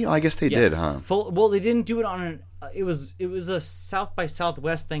they really? Oh, I guess they did, huh? Well, they didn't do it on an. It was a South by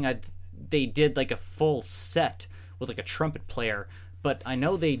Southwest thing. They did like a full set with like a trumpet player, but I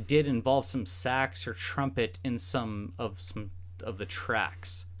know they did involve some sax or trumpet in some of the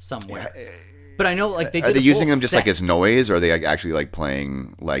tracks somewhere. But I know, like, they are did they a using full them just set. like as noise, or are they like, actually like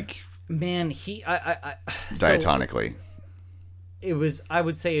playing like Man, so diatonically? it was. I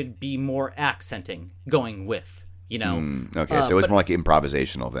would say it'd be more accenting going with. You know. Okay, so it was more like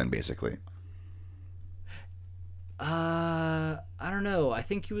improvisational then, basically. I don't know. I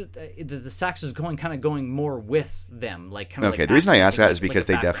think he was the sax was kind of going more with them, like kind of. Okay, like the reason I asked that accenting, is because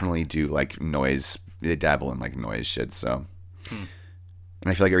they like a background. definitely do like noise. They dabble in like noise shit. So, and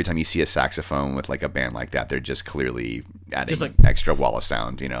I feel like every time you see a saxophone with like a band like that, they're just clearly adding Just, like- extra wall of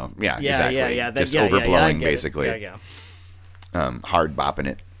sound. You know? Yeah, exactly. Just overblowing, I get it. basically. Yeah. Hard bopping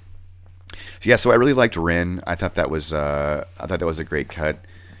it. So I really liked Rin. I thought that was a great cut.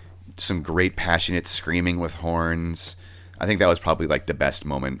 Some great passionate screaming with horns. I think that was probably like the best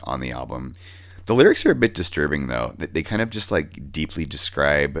moment on the album. The lyrics are a bit disturbing though. They kind of just like deeply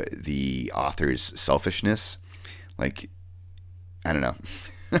describe the author's selfishness. Like, I don't know.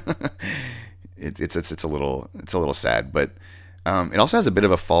 It's a little sad, but it also has a bit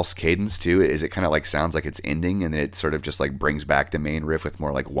of a false cadence too. Is it kind of like sounds like it's ending, and then it sort of just like brings back the main riff with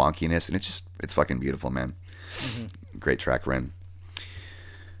more like wonkiness, and it's fucking beautiful, man. Great track, Ren.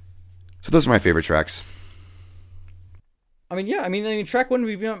 So those are my favorite tracks. I mean, track one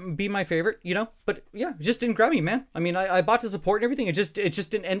would be my favorite, you know. But yeah, it just didn't grab me, man. I mean, I bought the support and everything. It just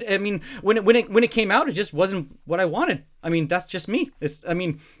didn't. And I mean, when it came out, it just wasn't what I wanted. I mean, that's just me.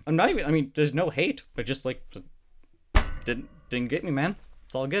 I'm not even. I mean, there's no hate, but just like didn't get me, man.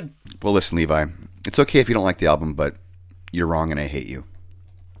 It's all good. Well, listen, Levi, it's okay if you don't like the album, but you're wrong, and I hate you.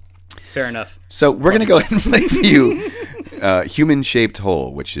 Fair enough. So we're gonna go ahead and play for you "Human Shaped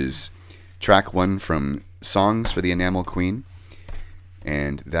Hole," which is track one from Songs for the Enamel Queen,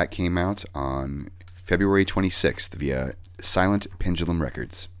 and that came out on February 26th via Silent Pendulum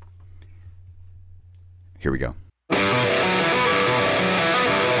Records. Here we go.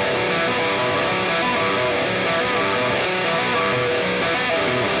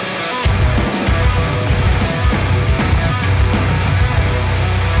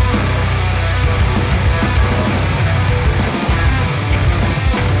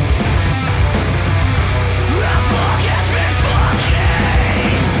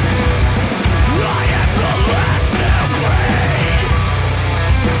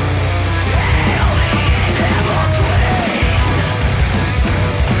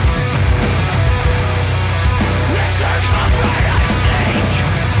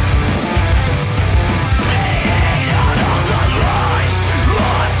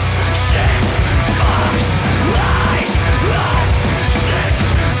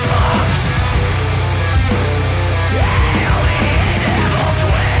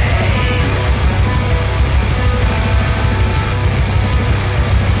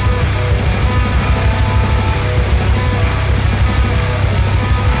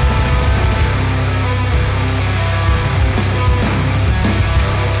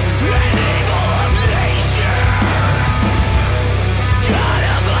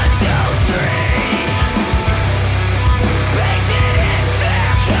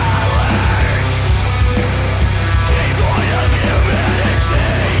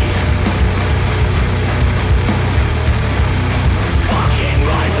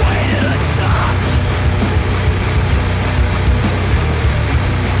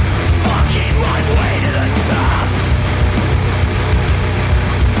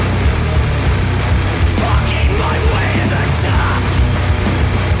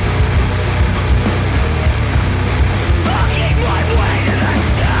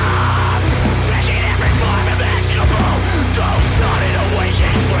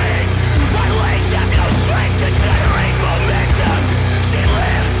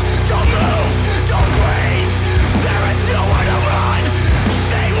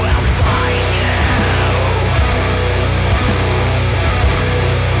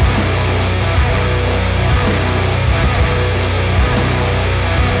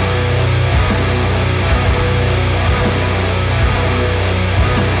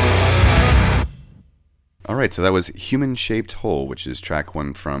 So that was Human Shaped Hole, which is track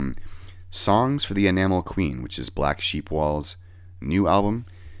one from Songs for the Enamel Queen, which is Black Sheep Wall's new album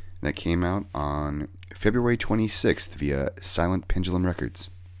that came out on February 26th via Silent Pendulum Records.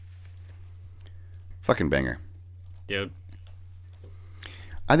 Fucking banger. Dude.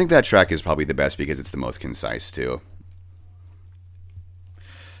 I think that track is probably the best because it's the most concise too.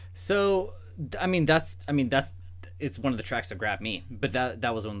 So, that's it's one of the tracks that grabbed me, but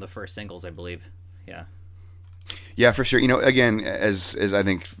that was one of the first singles, I believe. Yeah. Yeah, for sure. You know, again, as I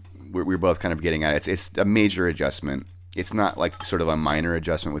think we're both kind of getting at, it's a major adjustment. It's not like sort of a minor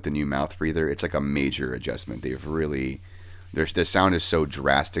adjustment with the new mouth breather. It's like a major adjustment. They've really Their sound is so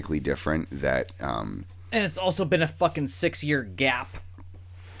drastically different that And it's also been a fucking 6-year gap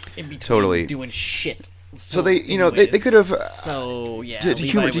in between Totally. doing shit. So they, you know, they could have. So yeah, to Levi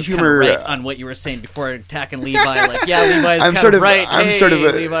humor- was to kinda humor, right on what you were saying before attacking Levi. Like, yeah, Levi's I'm kind sort of of- right. I'm Hey, sort of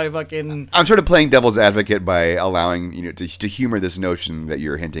a- Levi fucking. I'm sort of playing devil's advocate by allowing to humor this notion that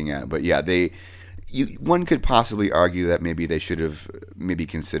you're hinting at. But yeah, one could possibly argue that maybe they should have maybe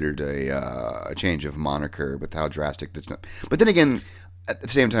considered a change of moniker with how drastic this. But then again, at the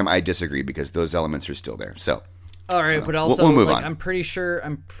same time, I disagree because those elements are still there. So. All right, but also, we'll move like, on. I'm pretty sure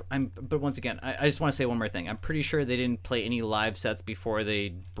but once again, I just want to say one more thing. I'm pretty sure they didn't play any live sets before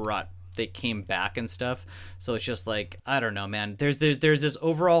they came back and stuff. So it's just like, I don't know, man. There's this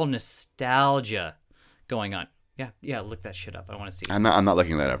overall nostalgia going on. Yeah, look that shit up. I want to see it. I'm not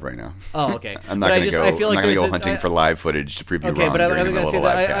looking that up right now. Oh, okay. I'm not going to go. I feel like I'm not going to there's go hunting for live footage to prove you Okay, wrong but during I'm the going to middle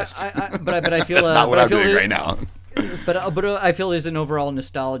of say a live that. cast. But I feel That's not what but I I'm feel doing there- right now. But I feel there's an overall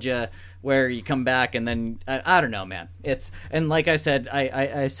nostalgia where you come back and then I don't know, man. It's, and like I said,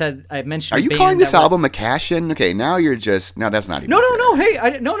 I mentioned. Are you a band calling this that were- album a cash-in? Okay, now that's not even. No. fair. Hey,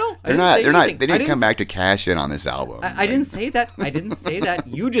 I no. I They're didn't not. say They're not. anything. They I didn't come s- back to cash in on this album. I didn't say that. I didn't say that.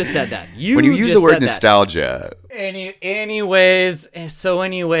 You just said that. When you use just the word said that. nostalgia, Anyways,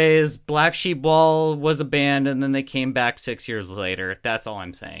 Black Sheep Wall was a band, and then they came back 6 years later. That's all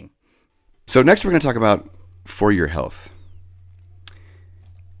I'm saying. so next we're going to talk about For Your Health.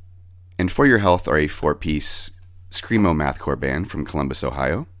 And For Your Health are a 4-piece screamo mathcore band from Columbus,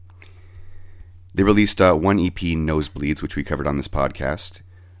 Ohio. They released one EP, Nosebleeds, which we covered on this podcast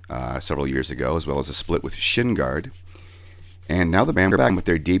several years ago, as well as a split with Shin Guard. And now the band are back with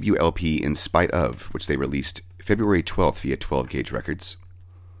their debut LP, In Spite Of, which they released February 12th via 12 Gauge Records.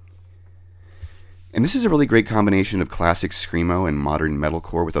 And this is a really great combination of classic screamo and modern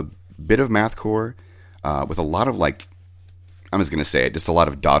metalcore with a bit of mathcore, with a lot of, like, I'm just going to say it, just a lot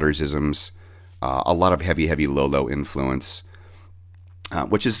of Daughtersisms, a lot of heavy Lolo influence,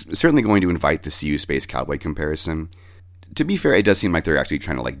 which is certainly going to invite the CU Space Cowboy comparison. To be fair, it does seem like they're actually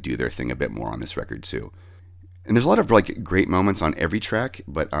trying to, like, do their thing a bit more on this record too. And there's a lot of, like, great moments on every track,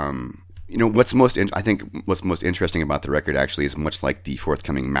 but what's most interesting about the record actually is much like the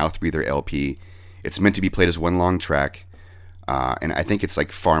forthcoming Mouth Breather LP. It's meant to be played as one long track, and I think it's,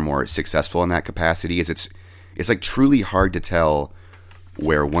 like, far more successful in that capacity. It's like truly hard to tell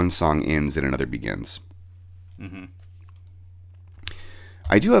where one song ends and another begins. Mm-hmm.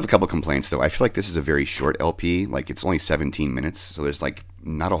 I do have a couple complaints, though. I feel like this is a very short LP. Like, it's only 17 minutes, so there's, like,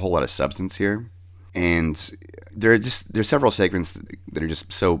 not a whole lot of substance here. And there's several segments that are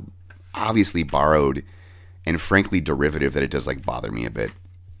just so obviously borrowed and frankly derivative that it does, like, bother me a bit.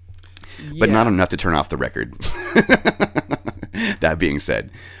 But not enough to turn off the record. That being said,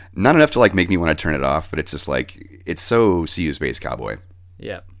 not enough to, like, make me want to turn it off, but it's just, like, it's so CU Space Cowboy.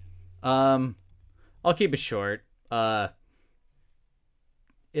 Yeah. I'll keep it short.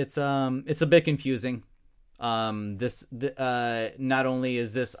 It's a bit confusing. Not only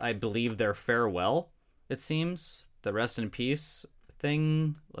is this, I believe, their farewell, it seems, the rest in peace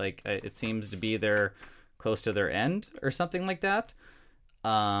thing, like, it seems to be their close to their end or something like that.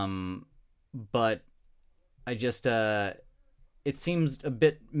 But I just it seems a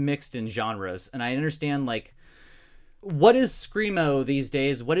bit mixed in genres, and I understand, like, what is screamo these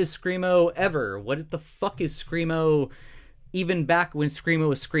days? What is screamo ever? What the fuck is screamo even back when screamo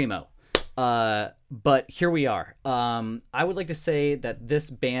was screamo? But here we are. I would like to say that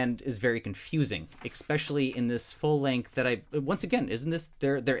this band is very confusing, especially in this full length that once again, isn't this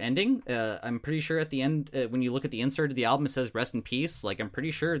their ending? I'm pretty sure at the end, when you look at the insert of the album, it says rest in peace. Like, I'm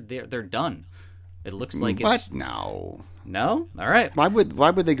pretty sure they're done. It looks like what? it's... No. No? All right. Why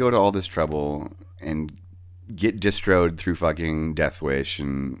would they go to all this trouble and get distroed through fucking Death Wish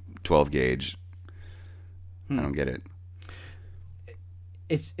and 12 Gauge? I don't get it.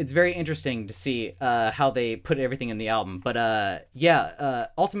 It's very interesting to see how they put everything in the album, but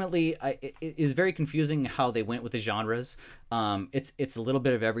ultimately, it is very confusing how they went with the genres. It's a little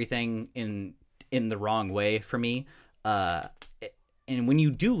bit of everything in the wrong way for me. And when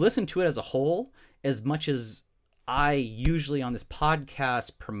you do listen to it as a whole, as much as I usually on this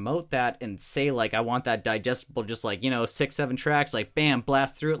podcast promote that and say, like, I want that digestible, just like, 6-7 tracks, like, bam,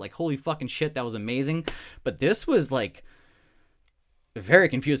 blast through it, like, holy fucking shit, that was amazing. But this was, like, very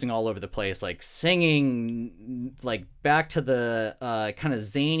confusing all over the place, like, singing, like, back to the kind of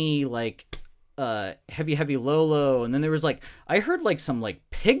zany, like, heavy Lolo, and then there was, like, I heard, like, some, like,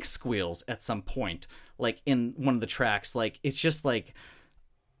 pig squeals at some point, like, in one of the tracks. Like, it's just, like,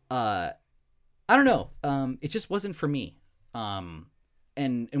 I don't know, it just wasn't for me. And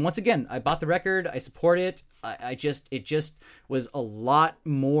and once again, I bought the record. I support it. It just was a lot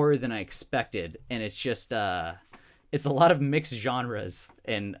more than I expected, and it's just it's a lot of mixed genres,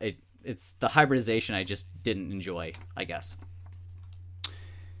 and it's the hybridization I just didn't enjoy, I guess.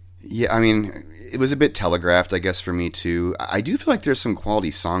 Yeah, I mean, it was a bit telegraphed, I guess, for me too. I do feel like there's some quality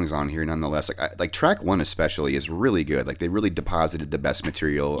songs on here, nonetheless. Like track 1 especially is really good. Like they really deposited the best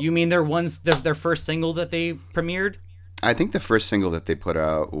material. You mean their first single that they premiered? I think the first single that they put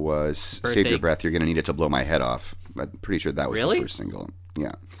out was "Save Your Breath, You're Gonna Need It to Blow My Head Off." I'm pretty sure that was the first single.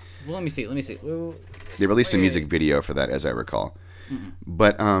 Yeah. Well, let me see. Ooh, they released a music video for that, as I recall.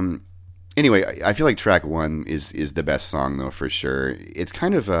 But anyway, I feel like track 1 is the best song, though, for sure. It's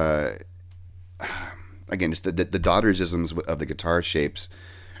kind of, again, just the Daughterisms of the guitar shapes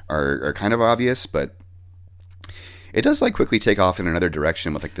are kind of obvious, but it does like quickly take off in another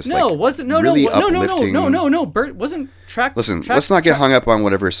direction with like this. No, like, wasn't no really no. Bert wasn't track. Listen, let's not get hung up on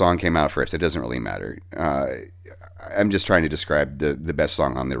whatever song came out first. It doesn't really matter. I'm just trying to describe the best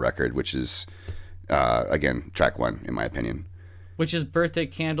song on the record, which is again track 1, in my opinion. Which is "Birthday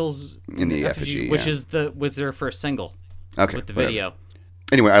Candles in the Effigy," which is was their first single. Okay, with the video.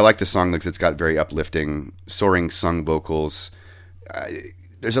 Anyway, I like the song because it's got very uplifting, soaring sung vocals.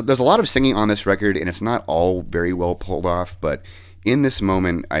 There's a lot of singing on this record, and it's not all very well pulled off. But in this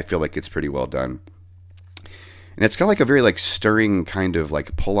moment, I feel like it's pretty well done. And it's got like a very like stirring kind of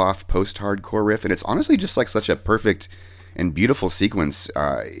like pull off post-hardcore riff, and it's honestly just like such a perfect and beautiful sequence.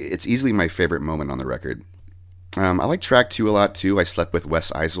 It's easily my favorite moment on the record. I like track 2 a lot too. I slept with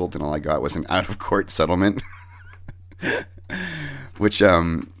Wes Eisolt, and all I got was an out-of-court settlement, which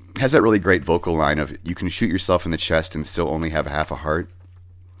has that really great vocal line of "You can shoot yourself in the chest and still only have half a heart."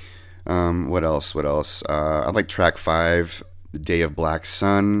 What else? I like track 5, "The Day of Black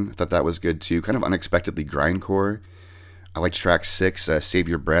Sun." I thought that was good too. Kind of unexpectedly grindcore. I like track 6, "Save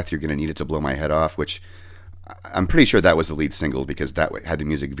Your Breath, You're Gonna Need It to Blow My Head Off," which I'm pretty sure that was the lead single because that had the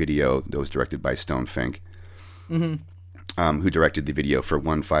music video that was directed by Stone Fink. Who directed the video for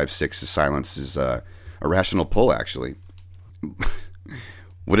 156's Silence's Irrational Pull, actually.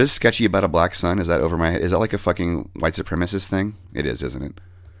 What is sketchy about a black sun? Is that over my head? Is that like a fucking white supremacist thing? It is, isn't it?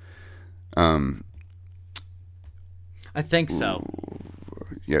 I think so.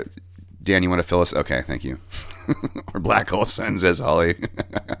 Yeah. Dan, you want to fill us? Okay, thank you. Or black hole sun, says Holly.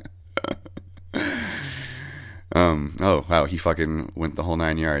 Oh, wow, he fucking went the whole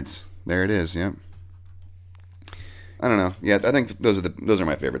 9 yards. There it is, yep. I don't know. Yeah, I think those are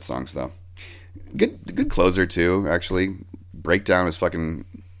my favorite songs, though. Good closer too. Actually, Breakdown is fucking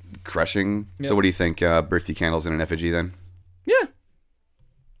crushing. Yep. So, what do you think? Birthday Candles in an Effigy, then? Yeah.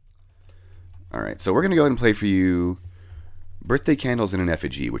 All right. So we're gonna go ahead and play for you "Birthday Candles in an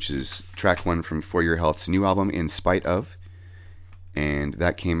Effigy," which is track 1 from For Your Health's new album, In Spite Of, and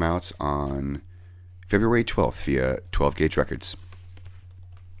that came out on February 12th via 12 Gauge Records.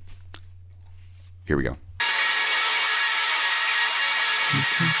 Here we go.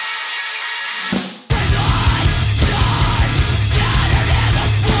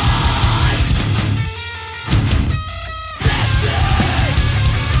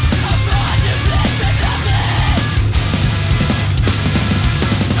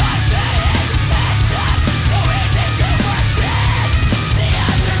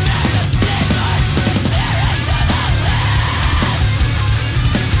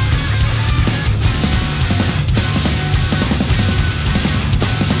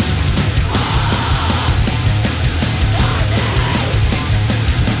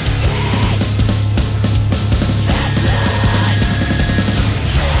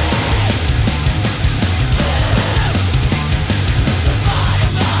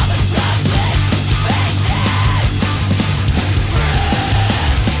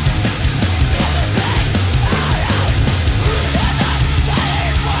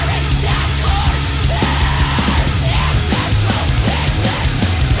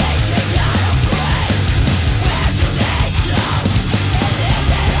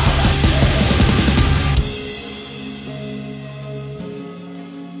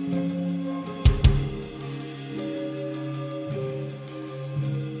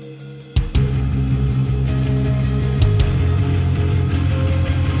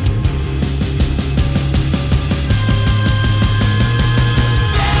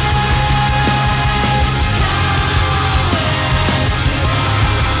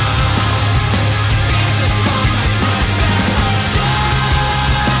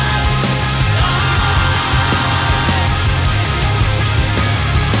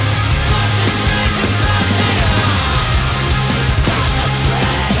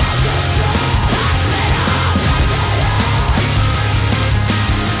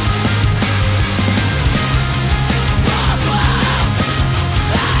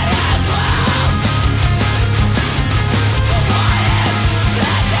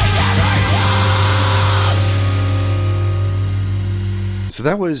 So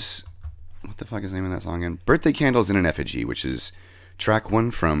that was, what the fuck is the name of that song again? Birthday Candles in an Effigy, which is track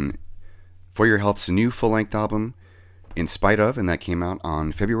 1 from For Your Health's new full-length album, In Spite Of, and that came out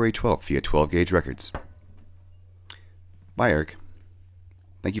on February 12th via 12 Gauge Records. Bye, Eric.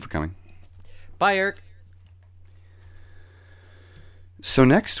 Thank you for coming. Bye, Eric. So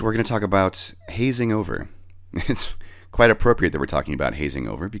next, we're going to talk about Hazing Over. It's quite appropriate that we're talking about Hazing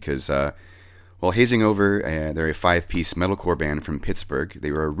Over because, Hazing Over, they're a 5-piece metalcore band from Pittsburgh.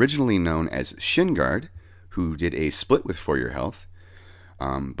 They were originally known as Shin Guard, who did a split with For Your Health.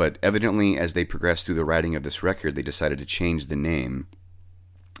 But evidently, as they progressed through the writing of this record, they decided to change the name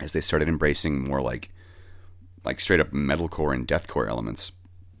as they started embracing more like straight-up metalcore and deathcore elements.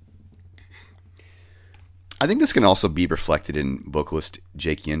 I think this can also be reflected in vocalist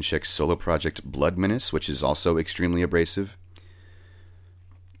Jake Yinchek's solo project Blood Menace, which is also extremely abrasive.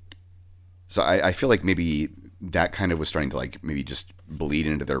 So I feel like maybe that kind of was starting to maybe just bleed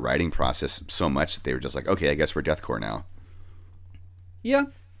into their writing process so much that they were just like, okay, I guess we're deathcore now. Yeah.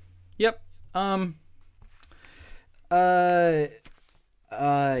 Yep. Yeah,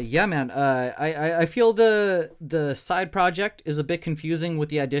 man. I feel the side project is a bit confusing with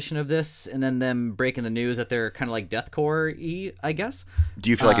the addition of this, and then them breaking the news that they're kind of like deathcore-y, I guess. Do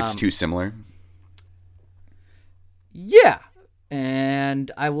you feel like it's too similar? Yeah,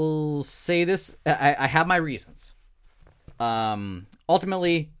 and I will say this. I have my reasons.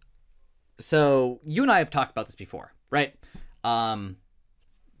 Ultimately, so you and I have talked about this before, right?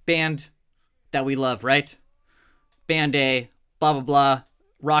 Band that we love, right? Band A. Blah, blah, blah,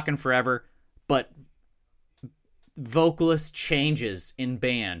 rockin' forever, but vocalist changes in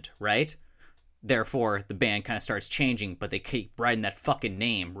band, right? Therefore, the band kind of starts changing, but they keep riding that fucking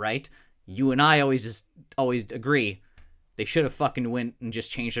name, right? You and I always agree they should have fucking went and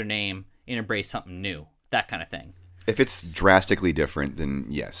just changed their name and embraced something new, that kind of thing. If it's drastically different, then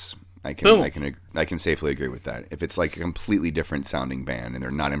yes, I can safely agree with that. If it's like a completely different sounding band and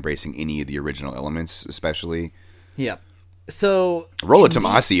they're not embracing any of the original elements, especially, yeah. So Rolla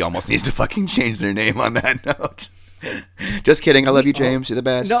Tomasi almost needs to fucking change their name on that note. Just kidding. I love you, James. You're the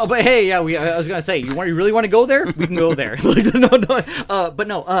best. No, but hey, yeah, I was gonna say, you really want to go there? We can go there.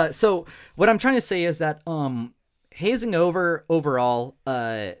 So what I'm trying to say is that Hazing Over overall,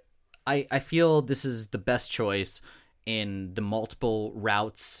 I feel this is the best choice in the multiple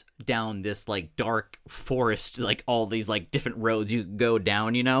routes down this like dark forest, like all these like different roads you go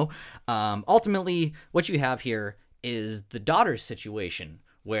down. Ultimately, what you have here is the Daughters situation,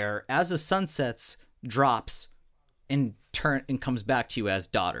 where As the Sun Sets drops and comes back to you as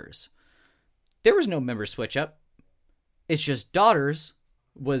Daughters. There was no member switch up. It's just Daughters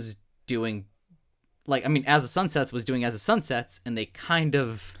was doing As the Sun Sets was doing As the Sun Sets, and they kind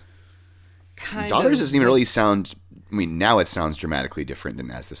of Daughters doesn't even really sound, now it sounds dramatically different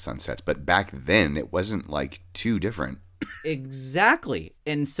than As the Sun Sets, but back then it wasn't like too different. Exactly.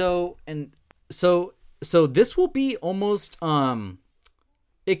 And so this will be almost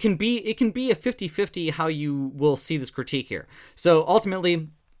it can be a 50-50 how you will see this critique here. So ultimately,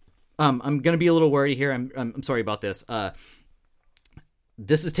 I'm going to be a little worried here. I'm sorry about this.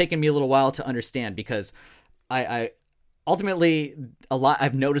 This has taken me a little while to understand because I ultimately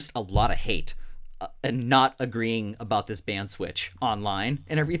I've noticed a lot of hate and not agreeing about this band switch online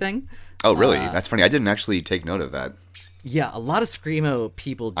and everything. Oh, really? That's funny. I didn't actually take note of that. Yeah, a lot of Screamo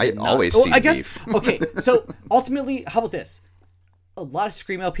people always see beef. Okay, so ultimately, how about this? A lot of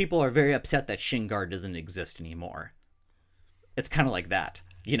Screamo people are very upset that Shin Guard doesn't exist anymore. It's kind of like that,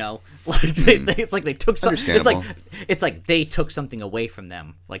 it's like they took something. It's like they took something away from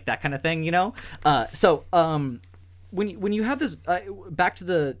them, like that kind of thing, when you have this back to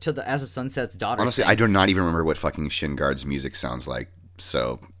the As the Sun Sets Daughters. Honestly, I do not even remember what fucking Shin Guard's music sounds like.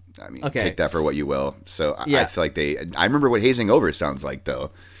 So take that for what you will. So I feel like I remember what Hazing Over sounds like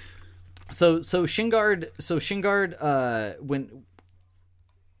though. So Shin Guard, when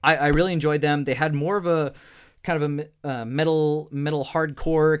I really enjoyed them. They had more of a kind of a metal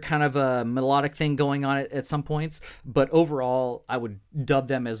hardcore kind of a melodic thing going on at some points, but overall I would dub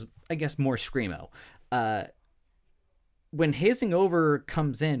them as, I guess, more Screamo. When Hazing Over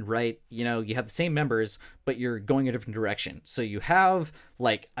comes in, right, you have the same members, but you're going a different direction. So you have,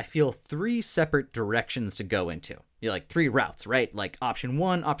 I feel 3 separate directions to go into. You're 3 routes, right? Like option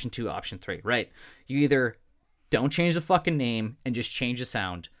 1, option 2, option 3, right? You either don't change the fucking name and just change the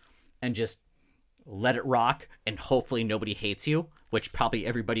sound and just let it rock and hopefully nobody hates you, which probably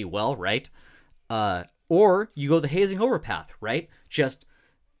everybody will, right? Or you go the Hazing Over path, right? Just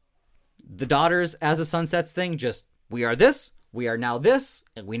the Daughters As the Sun Sets thing, just we are this, we are now this,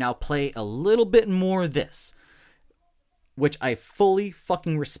 and we now play a little bit more this. which I fully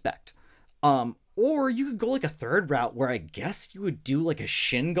fucking respect. Or you could go like a third route where I guess you would do like a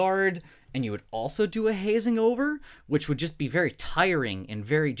shin guard and you would also do a hazing over, which would just be very tiring and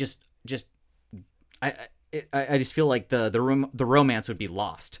very I just feel like the romance would be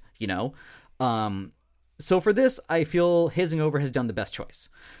lost, you know? So for this, I feel hazing over has done the best choice.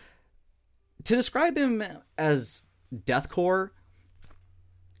 To describe him as deathcore,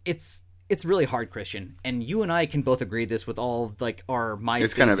 it's really hard, Christian, and you and I can both agree this with all like our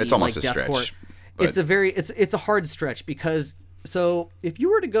MySpace. It's almost like, a deathcore. stretch. But It's a hard stretch because so if you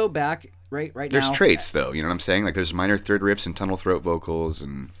were to go back right there's now, traits though. You know what I'm saying? Like there's minor third riffs and tunnel throat vocals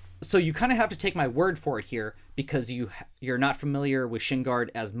and. So you kind of have to take my word for it here because you're not familiar with Shingard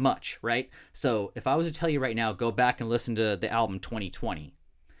as much, right? So if I was to tell you right now, go back and listen to the album 2020,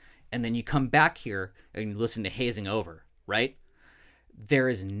 and then you come back here and you listen to Hazing Over, right? There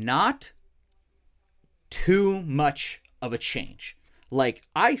is not too much of a change. Like,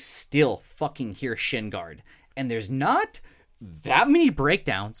 I still fucking hear Shingard, and there's not that many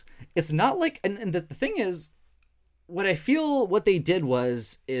breakdowns. It's not like, and the thing is, what I feel what they did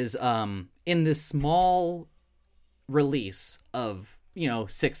is in this small release of,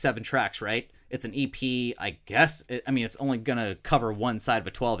 6-7 tracks, right? It's an EP, I guess. It's only gonna cover one side of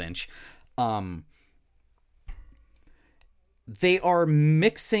a 12-inch. They are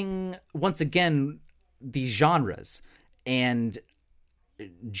mixing once again these genres, and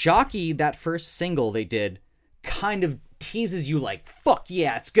Jockey, that first single they did, kind of teases you like, fuck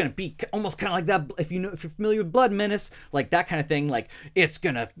yeah, it's gonna be almost kind of like that, if you're familiar with Blood Menace, like that kind of thing, like it's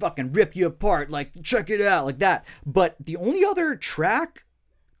gonna fucking rip you apart, like check it out, like that. But the only other track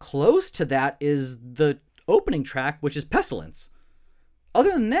close to that is the opening track, which is Pestilence.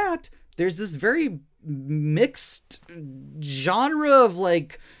 Other than that, there's this very mixed genre of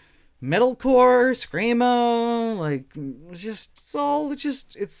like metalcore, screamo, like it's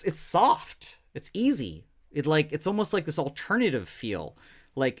soft, it's easy. It's almost like this alternative feel.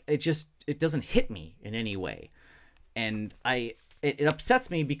 Like it doesn't hit me in any way. And it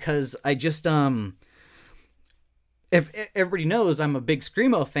upsets me because I just, if everybody knows I'm a big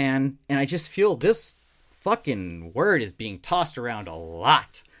screamo fan, and I just feel this fucking word is being tossed around a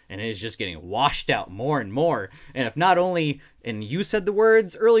lot. And it is just getting washed out more and more. And if not only, and you said the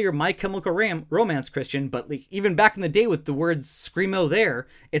words earlier, My Chemical Romance, Christian, but like even back in the day with the words screamo there,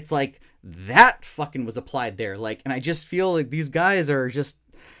 it's like that fucking was applied there. Like, and I just feel like these guys are just,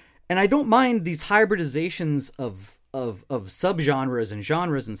 and I don't mind these hybridizations of subgenres and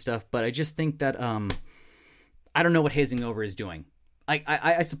genres and stuff, but I just think that I don't know what Hazing Over is doing.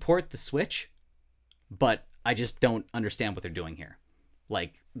 I support the switch, but I just don't understand what they're doing here.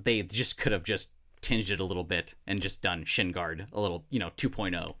 Like, they just could have just tinged it a little bit and just done Shingard a little,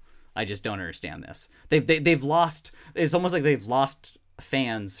 2.0. I just don't understand this. They've lost, it's almost like they've lost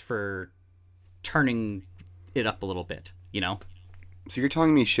fans for turning it up a little bit, So you're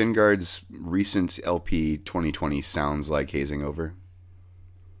telling me Shingard's recent LP 2020 sounds like Hazing Over?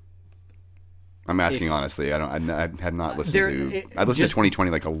 I'm asking honestly. I have not listened to. I listened to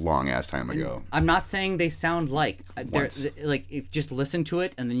 2020 like a long ass time ago. I'm not saying they sound like. Like, if just listen to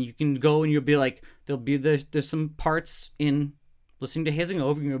it, and then you can go and you'll be like, there's some parts in listening to Hazing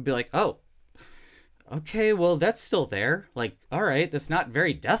Over, and you'll be like, oh, okay, well that's still there. Like, all right, that's not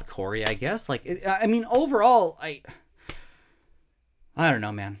very deathcore-y, I guess. Like, overall, I don't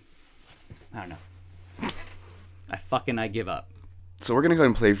know, man. I don't know. I give up. So we're going to go ahead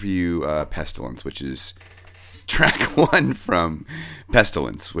and play for you Pestilence, which is track 1 from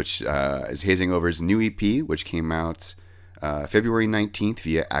Pestilence, which is Hazing Over's new EP, which came out February 19th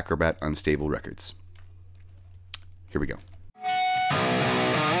via Acrobat Unstable Records. Here we go.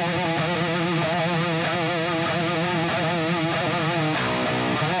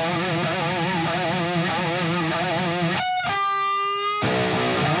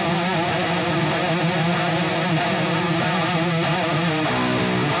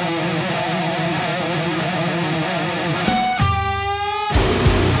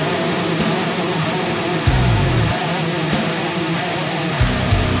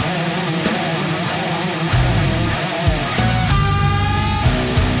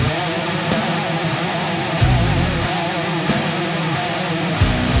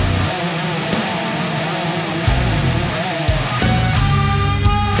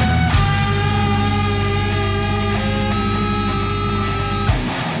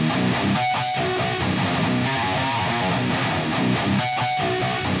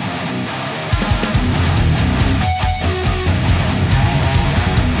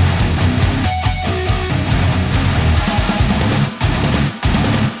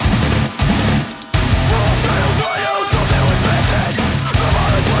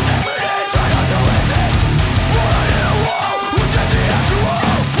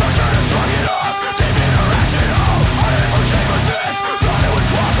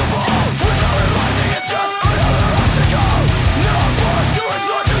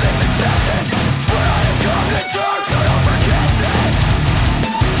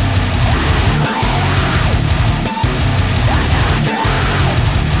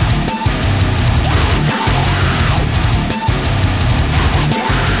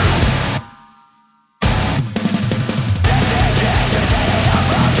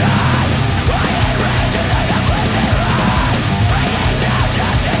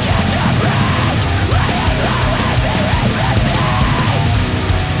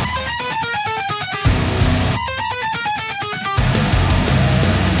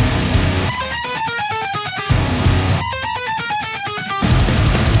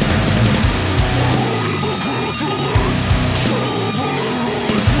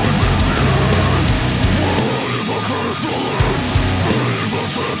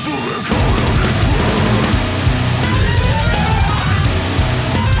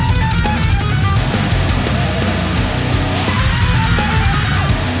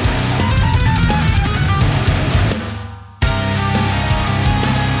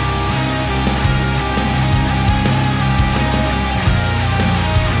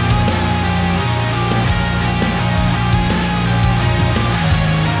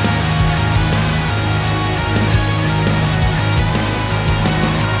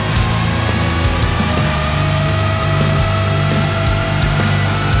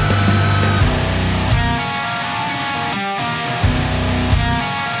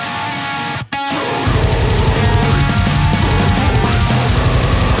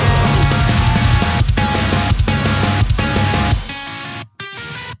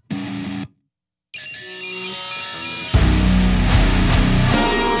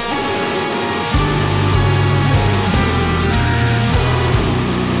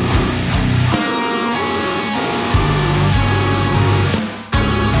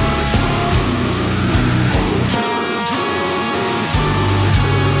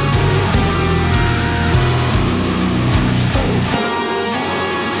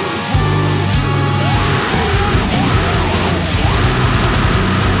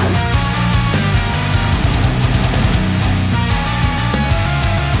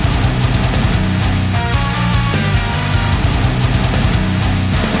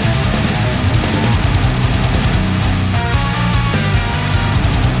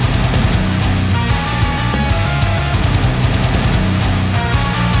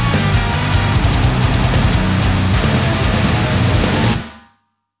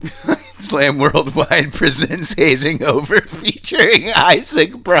 Slam Worldwide presents Hazing Over featuring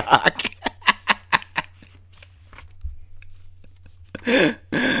Isaac Brock.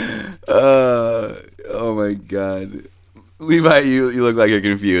 Oh my god. Levi, you look like you're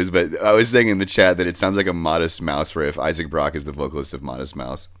confused, but I was saying in the chat that it sounds like a Modest Mouse riff. Isaac Brock is the vocalist of Modest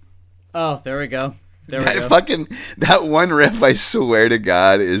Mouse. Oh, there we go. That one riff, I swear to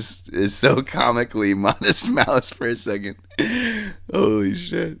God, is so comically Modest Mouse for a second. Holy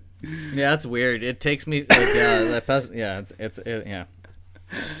shit. Yeah, that's weird. It takes me yeah, yeah.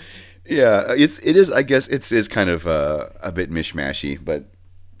 Yeah, it is. I guess it is kind of a bit mishmashy, but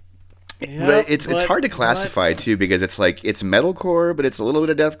it's hard to classify too, because it's like it's metalcore, but it's a little bit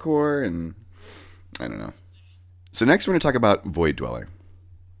of deathcore, and I don't know. So next we're going to talk about Void Dweller.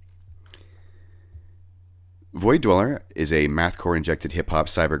 Void Dweller is a mathcore injected hip hop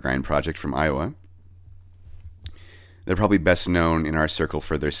cyber grind project from Iowa. They're probably best known in our circle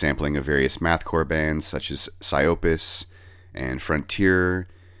for their sampling of various mathcore bands such as Psyopus and Frontier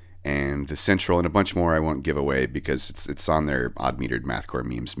and The Central, and a bunch more I won't give away because it's on their Odd Metered Mathcore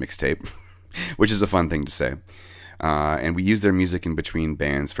Memes mixtape, which is a fun thing to say. And we use their music in between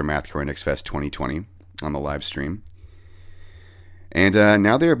bands for Mathcore Index Fest 2020 on the live stream. And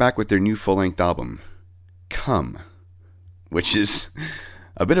now they're back with their new full-length album, Come, which is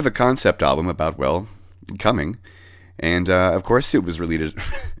a bit of a concept album about, well, coming. And, of course, it was released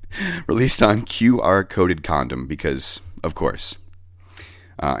on QR-coded condom because, of course.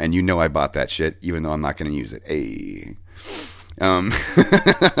 And you know I bought that shit, even though I'm not going to use it. Hey. And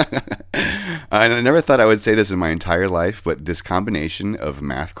I never thought I would say this in my entire life, but this combination of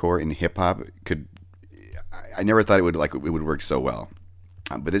mathcore and hip-hop I never thought it would work so well.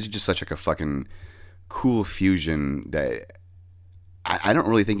 But this is just such like a fucking cool fusion that I don't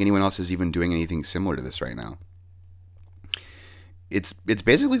really think anyone else is even doing anything similar to this right now. It's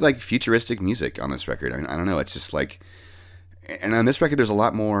basically like futuristic music on this record. I mean, I don't know. It's just like, and on this record, there's a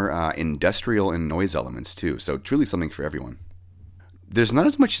lot more industrial and noise elements too. So truly something for everyone. There's not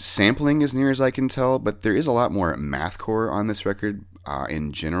as much sampling as near as I can tell, but there is a lot more mathcore on this record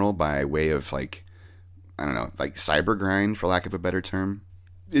in general, by way of like, I don't know, like cyber grind, for lack of a better term.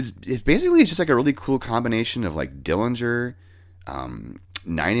 It's basically just like a really cool combination of like Dillinger, 9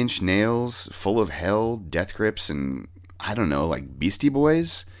 Inch Nails, Full of Hell, Death Grips, and I don't know, like Beastie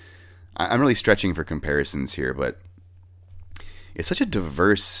Boys. I'm really stretching for comparisons here, but it's such a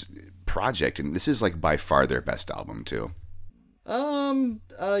diverse project, and this is like by far their best album too. I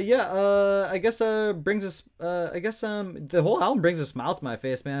guess the whole album brings a smile to my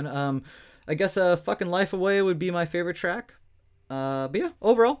face, man. I guess Fucking Life Away would be my favorite track. But yeah,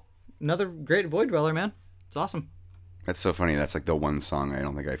 overall, another great Void Dweller, man. It's awesome. That's so funny. That's like the one song I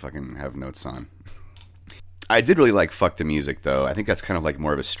don't think I fucking have notes on. I did really like Fuck the Music, though. I think that's kind of like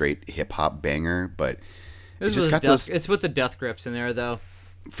more of a straight hip-hop banger, but it's just got those... It's with the Death Grips in there, though.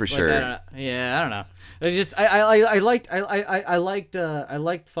 For sure. I don't know. I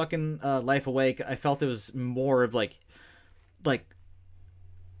liked fucking Life Awake. I felt it was more of like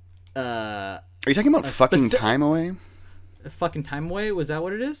Are you talking about Fucking Time Away? Fucking Time Away? Was that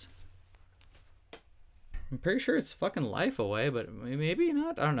what it is? I'm pretty sure it's Fucking Life Away, but maybe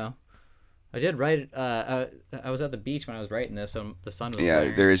not. I don't know. I did write it. I was at the beach when I was writing this, so the sun was.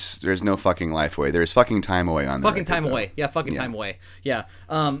 Yeah, glaring. there's no fucking life away. There's fucking time away on. Fucking time away. Yeah, fucking time away. Yeah.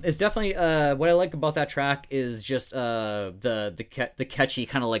 It's definitely what I like about that track is just the catchy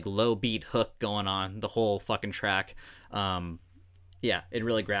kind of like low beat hook going on the whole fucking track. Yeah, it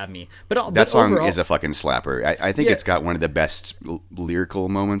really grabbed me. But song overall, is a fucking slapper. I think it's got one of the best lyrical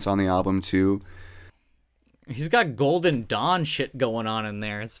moments on the album too. He's got Golden Dawn shit going on in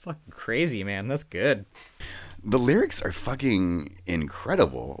there. It's fucking crazy, man. That's good. The lyrics are fucking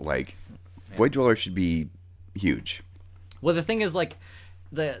incredible. Like, Void Dweller should be huge. Well, the thing is, like,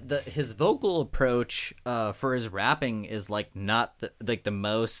 his vocal approach for his rapping is like not the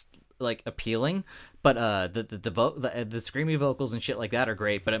most like appealing, but the screamy vocals and shit like that are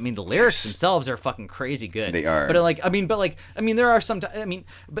great. But I mean, the lyrics themselves are fucking crazy good. They are. But there are some.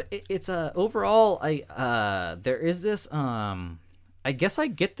 But it's overall. There is this. I guess I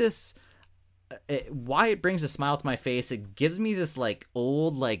get this. Why it brings a smile to my face. It gives me this like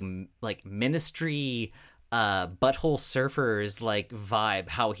old like Ministry. Butthole Surfers like vibe,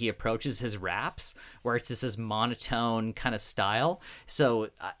 how he approaches his raps, where it's just this monotone kind of style. So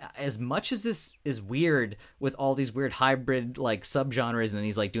as much as this is weird with all these weird hybrid like subgenres, and then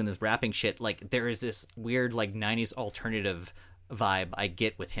he's like doing this rapping shit, like there is this weird like 90s alternative vibe I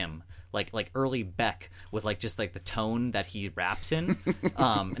get with him. Like early Beck with like just like the tone that he raps in,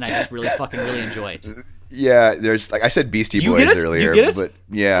 and I just really enjoy it. Yeah, there's like I said Beastie Do you Boys get it? earlier, Do you get it? but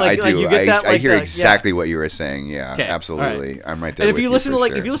yeah, Like- I like do. you get that, I like, hear yeah. exactly what you were saying. Yeah, Okay, absolutely. all I'm right there. And if with you listen for to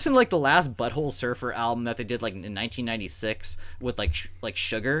like sure. if you listen to like the last Butthole Surfer album that they did like in 1996 with like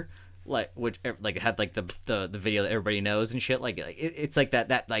Sugar, like which like it had like the video that everybody knows and shit, like it's like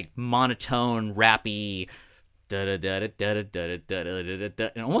that like monotone rappy da da da da da da da da da,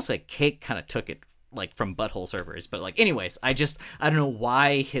 and almost like Cake kind of took it like from Butthole Surfers. But like anyways, I don't know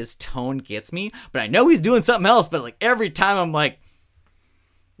why his tone gets me, but I know he's doing something else. But like every time I'm like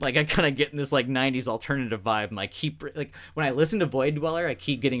I kind of get in this like 90s alternative vibe, and like keep like when I listen to Void Dweller, I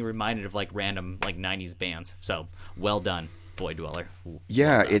keep getting reminded of like random like 90s bands. So well done, Void Dweller.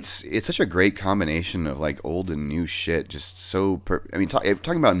 Yeah, Well done. it's such a great combination of like old and new shit. Just so I mean, talking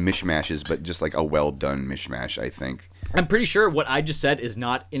about mishmashes, but just like a well done mishmash. I think. I'm pretty sure what I just said is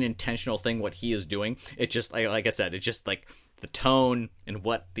not an intentional thing. What he is doing, it just like I said, it's just like the tone and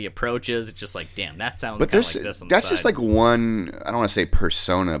what the approach is. It's just like, damn, that sounds But kind of there's like this on the that's just side. like one. I don't want to say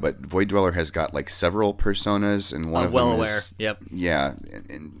persona, but Void Dweller has got like several personas, and one I'm of well them aware. is Yep. yeah.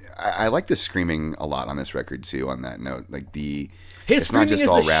 And I like the screaming a lot on this record too. On that note, like His it's not screaming just is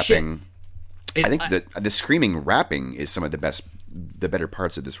all the rapping. shit. I think the screaming rapping is some of the better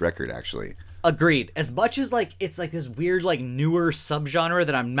parts of this record actually. Agreed. As much as like it's like this weird like newer subgenre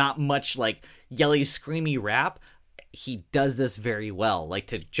that I'm not much like yelly screamy rap, he does this very well, like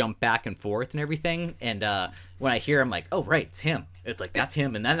to jump back and forth and everything. And when I hear him, like, oh right, it's him. It's like that's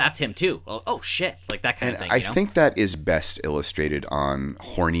him, and then that's him too. Oh shit, like that kind of thing. I You know? think that is best illustrated on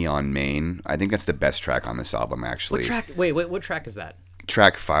 "Horny on Main." I think that's the best track on this album actually. What track? Wait, what track is that?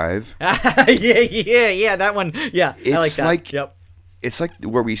 Track 5. yeah, that one. Yeah, I like It's that. like- Yep. It's like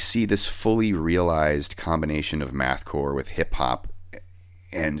where we see this fully realized combination of mathcore with hip hop,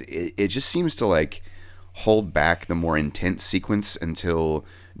 and it just seems to like hold back the more intense sequence until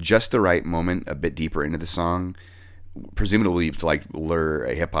just the right moment, a bit deeper into the song, presumably to like lure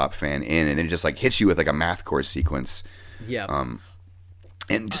a hip hop fan in, and then it just like hits you with like a mathcore sequence. Yeah.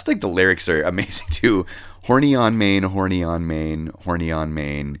 And just like the lyrics are amazing too. Horny on Main, horny on Main, horny on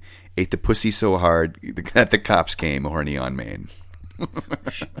Main. Ate the pussy so hard that the cops came. Horny on Main.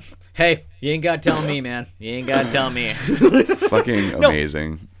 Hey, you ain't got to tell me, man. You ain't got to tell me. Fucking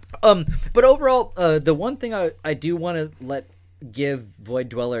amazing. But overall, the one thing I do want to give Void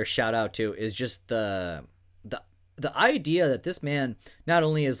Dweller a shout out to is just the idea that this man not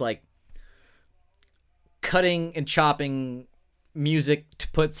only is like cutting and chopping music to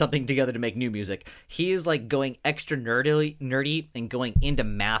put something together to make new music, he is like going extra nerdy and going into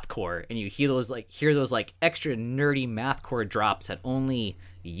mathcore, and you hear those extra nerdy mathcore drops that only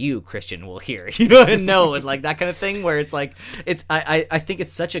you, Christian, will hear, you know, and know, and like that kind of thing, where it's like I think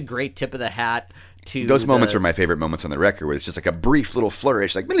it's such a great tip of the hat to Those moments are my favorite moments on the record, where it's just like a brief little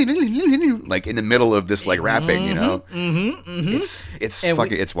flourish, like in the middle of this like rapping, you know. It's And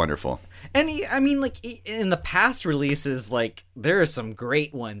fucking it's wonderful. And I mean, like in the past releases, like there are some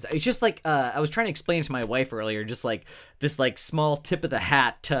great ones. It's just like I was trying to explain to my wife earlier, just like this like small tip of the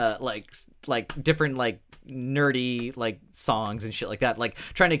hat to like different like nerdy like songs and shit like that. Like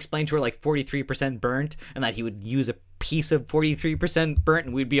trying to explain to her like 43% burnt, and that he would use a piece of 43% burnt,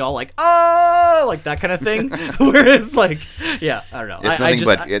 and we'd be all like, oh, like that kind of thing. Where it's like, yeah, I don't know. It's nothing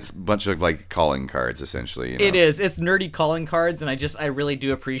but it's a bunch of like calling cards essentially. You know? It is. It's nerdy calling cards, and I really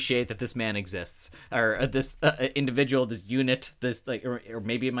do appreciate that this man exists, or this individual, this unit, this like, or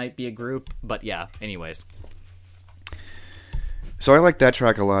maybe it might be a group, but yeah. Anyways, So I like that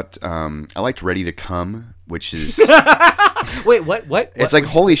track a lot. I liked "Ready to Come," which is wait, what? it's like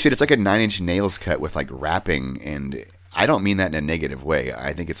holy shit. It's like a Nine Inch Nails cut with like rapping, and I don't mean that in a negative way.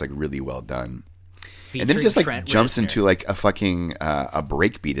 I think it's like really well done. And then it just like Trent jumps Reznor. into like a fucking a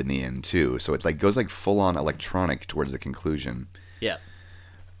break beat in the end too. So it like goes like full on electronic towards the conclusion. Yeah.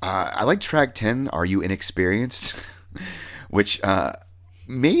 I like track 10, "Are You Inexperienced?" which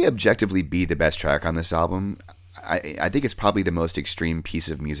may objectively be the best track on this album. I think it's probably the most extreme piece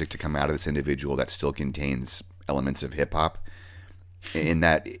of music to come out of this individual that still contains elements of hip hop, in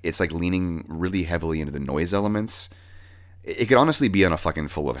that it's like leaning really heavily into the noise elements. It could honestly be on a fucking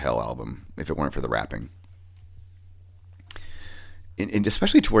Full of Hell album if it weren't for the rapping. And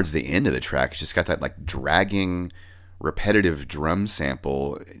especially towards the end of the track, it's just got that like dragging, repetitive drum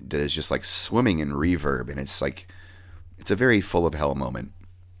sample that is just like swimming in reverb, and it's like it's a very Full of Hell moment,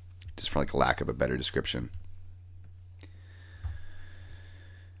 just for like lack of a better description.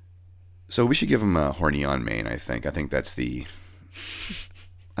 So we should give him a "Horny on Main." I think that's the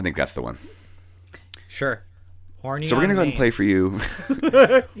one. Sure. Horny So we're gonna on go ahead and Main. play for you.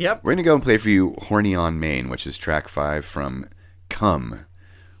 Yep. We're gonna go and play for you "Horny on Main," which is track 5 from "Come,"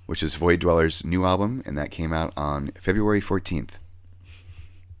 which is Void Dweller's new album, and that came out on February 14th.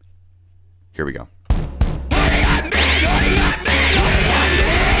 Here we go.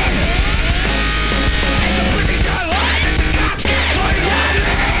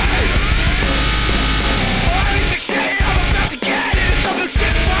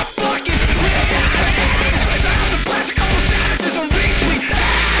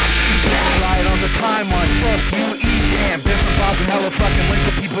 Timeline, fuck you, damn. Bits and bobs and hella fucking links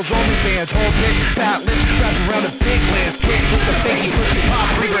to people's only fans. Whole bitch, fat lips, wrapped around a big lens. Kicks with the fakey pussy pop,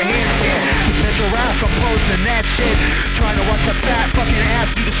 bigger handstand. Bitch around, I'm posing that shit. Trying to watch a fat fucking ass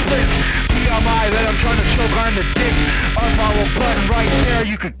do the splits. TMI that I'm trying to choke on the dick. Unfollow button right there,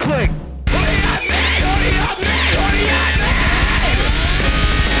 you could click. Honey on me, honey on me, honey on me.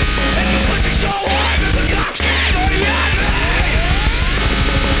 And the pussy so hard, there's a cop scared, honey on me.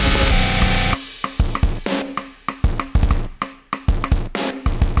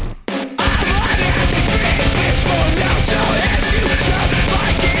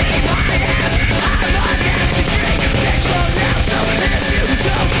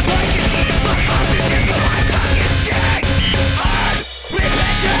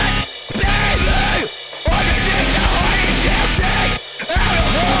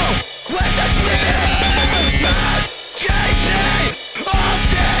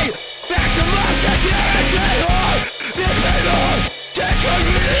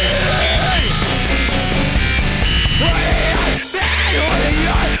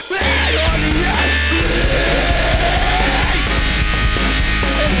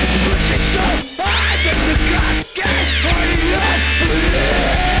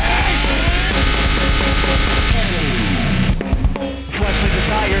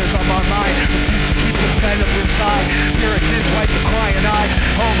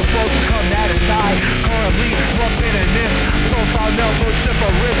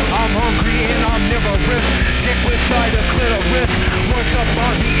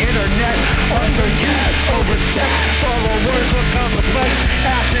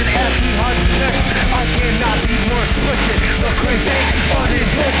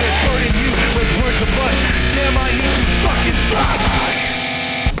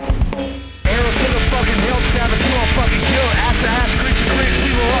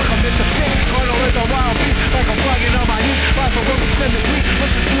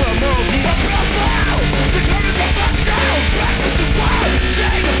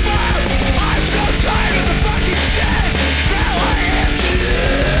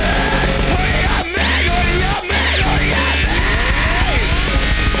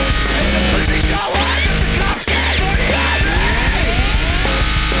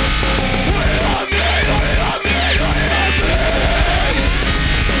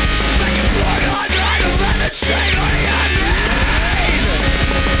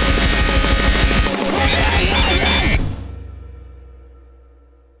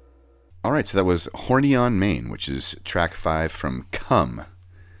 So that was "Horny on Main," which is track 5 from "Come,"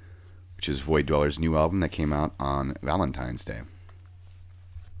 which is Void Dweller's new album that came out on Valentine's Day.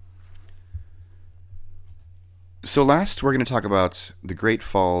 So last, we're going to talk about the Great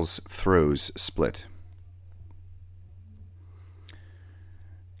Falls Throws split.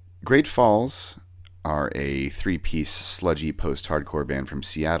 Great Falls are a 3-piece sludgy post-hardcore band from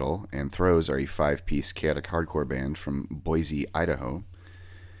Seattle, and Throws are a 5-piece chaotic hardcore band from Boise, Idaho.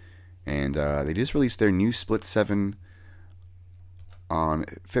 And they just released their new Split 7 on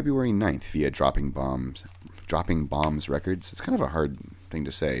February 9th via Dropping Bombs Records. It's kind of a hard thing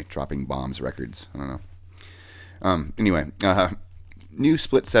to say, Dropping Bombs Records. I don't know. Anyway, new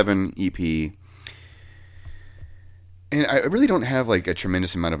Split 7 EP. And I really don't have like a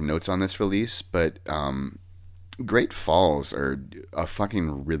tremendous amount of notes on this release, but Great Falls are a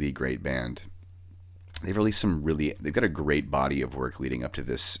fucking really great band. They've released they've got a great body of work leading up to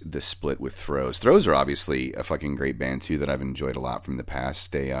this split with Throws. Throws are obviously a fucking great band too that I've enjoyed a lot from the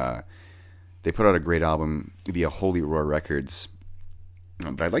past. They put out a great album via Holy Roar Records,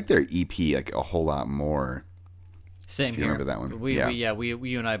 but I like their EP like a whole lot more. Same if you here. Remember that one? We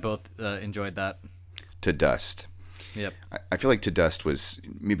you and I both enjoyed that. To Dust. Yep. I feel like To Dust was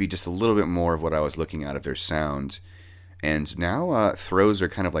maybe just a little bit more of what I was looking at of their sound. And now Throws are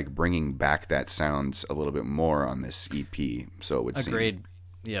kind of like bringing back that sound a little bit more on this EP. So it would seem. Agreed.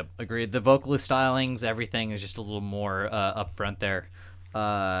 Yep, agreed. The vocalist stylings, everything is just a little more upfront there.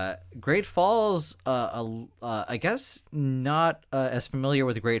 Great Falls, I guess not as familiar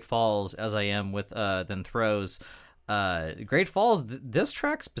with Great Falls as I am with than Throws. Great Falls, this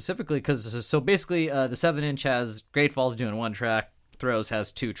track specifically, because so basically the 7-inch has Great Falls doing one track, Throws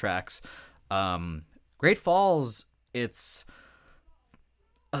has two tracks. Great Falls, it's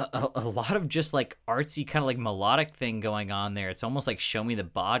a lot of just like artsy kind of like melodic thing going on there. It's almost like Show Me the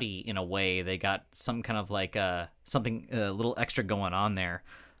Body in a way. They got some kind of like something a little extra going on there.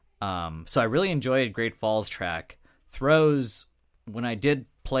 So I really enjoyed Great Falls track. Throws, when I did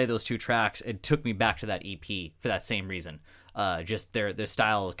play those two tracks, it took me back to that EP for that same reason. Just their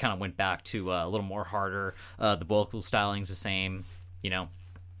style kind of went back to a little more harder. The vocal styling's the same, you know.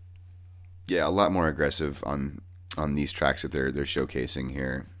 Yeah, a lot more aggressive on these tracks that they're showcasing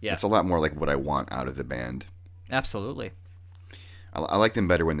here. Yeah. It's a lot more like what I want out of the band. Absolutely. I like them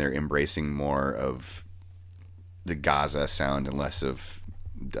better when they're embracing more of the Gaza sound and less of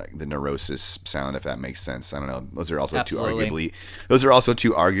the Neurosis sound, if that makes sense. I don't know. Those are also Absolutely.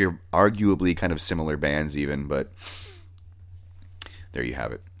 two arguably kind of similar bands even, but there you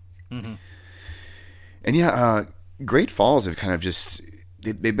have it. Mm-hmm. And yeah, Great Falls have kind of just...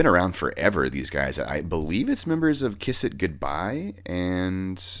 They've been around forever, these guys. I believe it's members of Kiss It Goodbye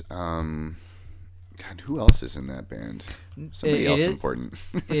and... God, who else is in that band? Somebody else important.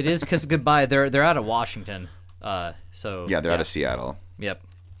 It is Kiss It Goodbye. They're out of Washington. So yeah, they're out of Seattle. Yep.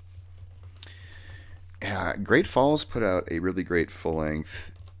 Yeah, Great Falls put out a really great full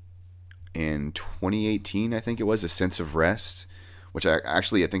length in 2018. I think it was A Sense of Rest, which I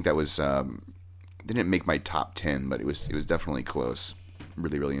think that was didn't make my top 10, but it was definitely close.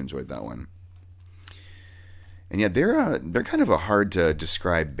 Really enjoyed that one. And yeah, they're kind of a hard to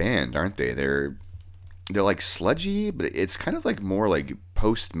describe band, aren't they? They're like sludgy, but it's kind of like more like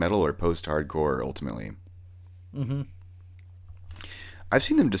post metal or post hardcore ultimately. Mm-hmm. I've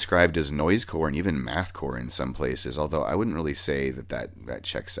seen them described as noisecore and even mathcore in some places, although I wouldn't really say that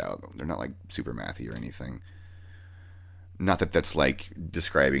checks out. They're not like super mathy or anything. Not that that's like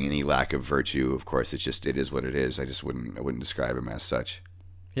describing any lack of virtue. Of course, it is what it is. I wouldn't describe them as such.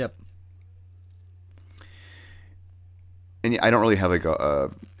 Yep. And I don't really have like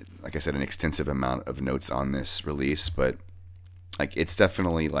like I said, an extensive amount of notes on this release, but like it's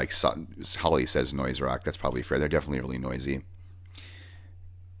definitely like Holly says noise rock. That's probably fair. They're definitely really noisy.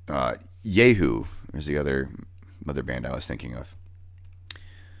 Yehu is the other band I was thinking of.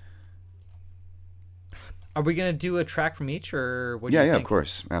 Are we gonna do a track from each, or what? Yeah, of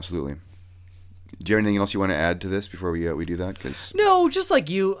course, absolutely. Do you have anything else you want to add to this before we do that? Cause... No, just like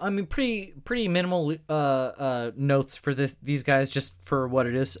you. I mean, pretty minimal notes for these guys, just for what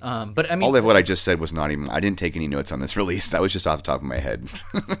it is. But I mean, all of what I just said was not even. I didn't take any notes on this release. That was just off the top of my head.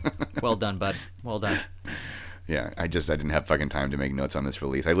 Well done, bud. Well done. Yeah, I didn't have fucking time to make notes on this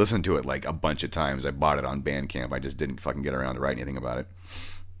release. I listened to it like a bunch of times. I bought it on Bandcamp. I just didn't fucking get around to write anything about it.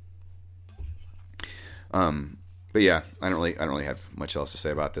 But yeah, I don't really have much else to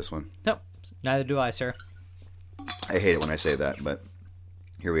say about this one. Nope, neither do I, sir. I hate it when I say that, but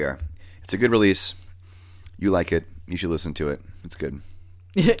here we are. It's a good release. You like it. You should listen to it. It's good.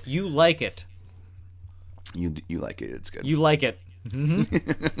 You like it. You like it. It's good. You like it.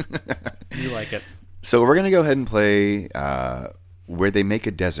 Mm-hmm. You like it. So we're gonna go ahead and play "Where They Make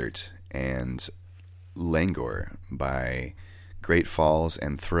a Desert" and "Langor" by Great Falls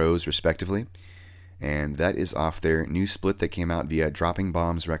and Throws, respectively. And that is off their new split that came out via Dropping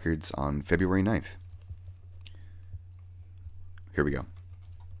Bombs Records on February 9th. Here we go.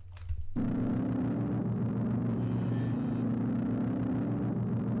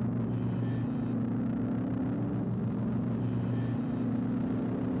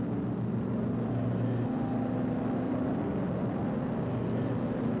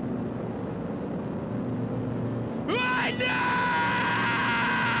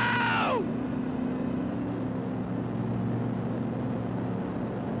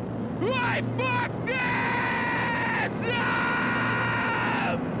 I fucked this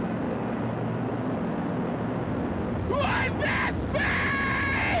up! Would this be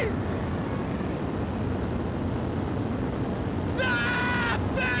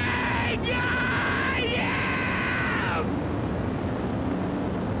something I am?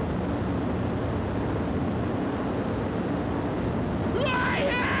 I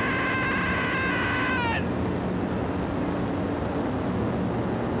had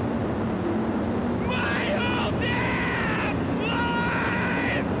my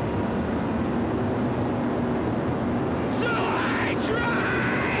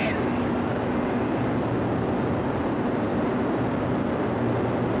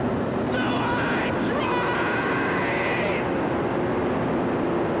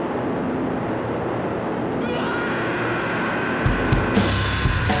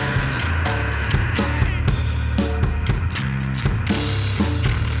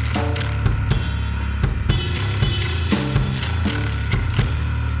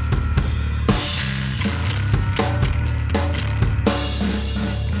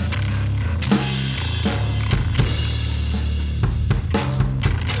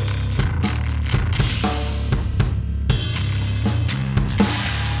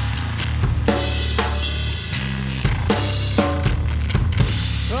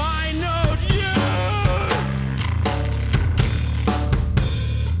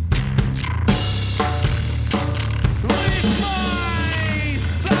All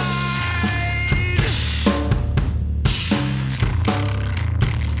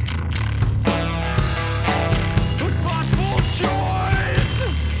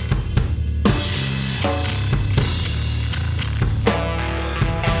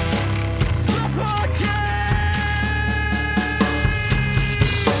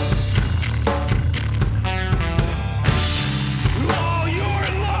your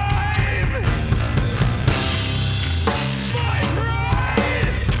life, my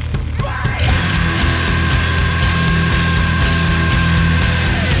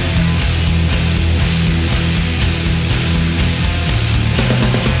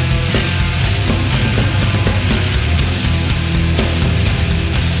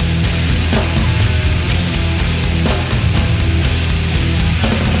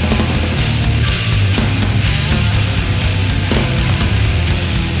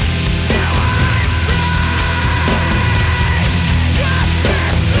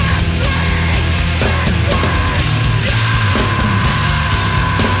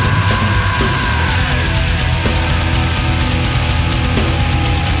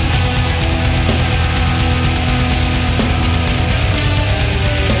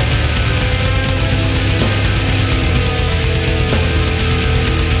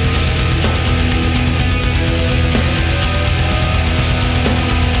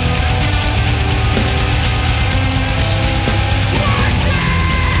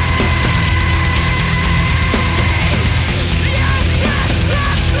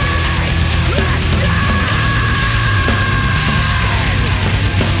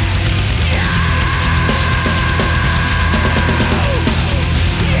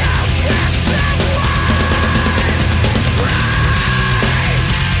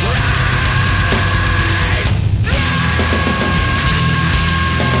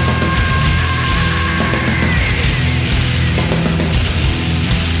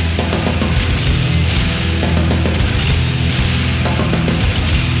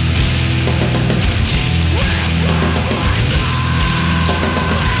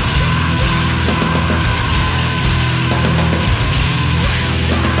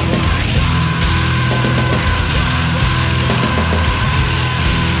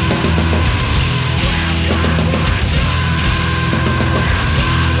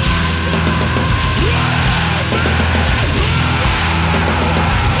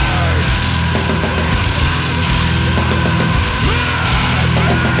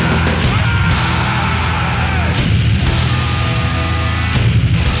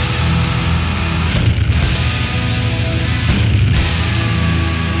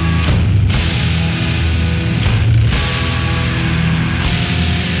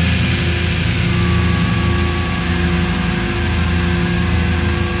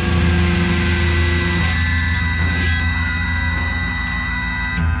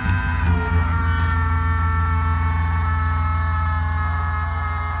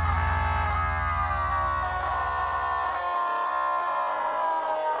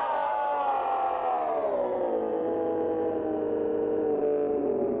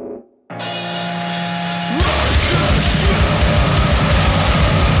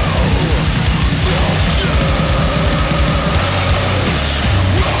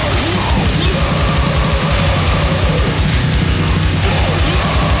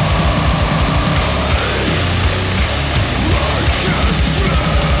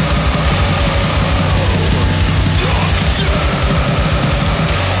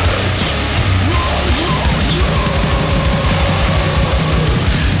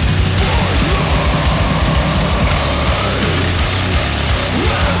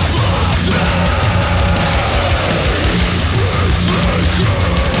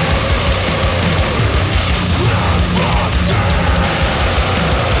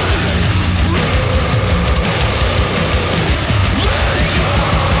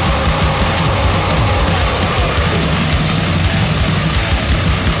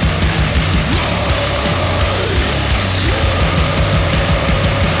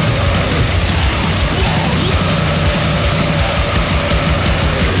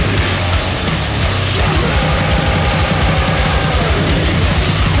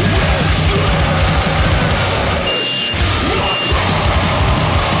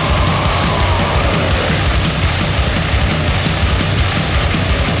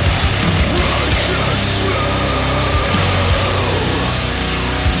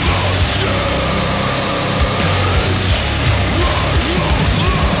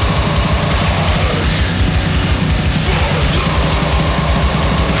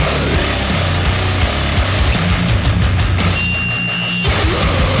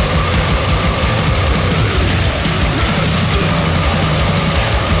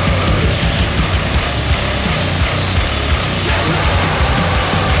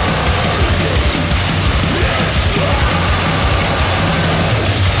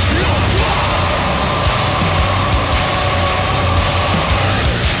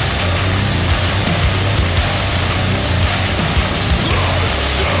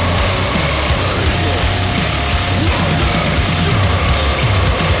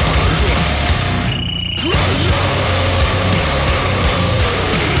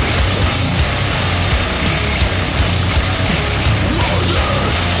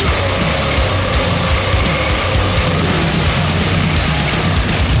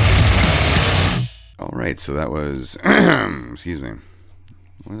right, so that was... excuse me.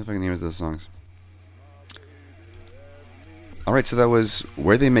 What the fucking name is those songs? Alright, so that was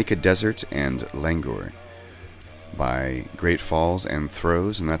Where They Make a Desert and Langur by Great Falls and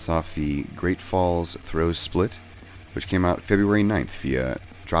Throws, and that's off the Great Falls Throws split, which came out February 9th via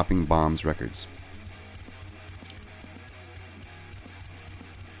Dropping Bombs Records.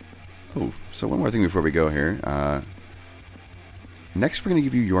 Oh, so one more thing before we go here. Next, we're going to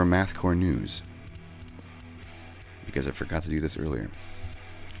give you your Mathcore news, because I forgot to do this earlier.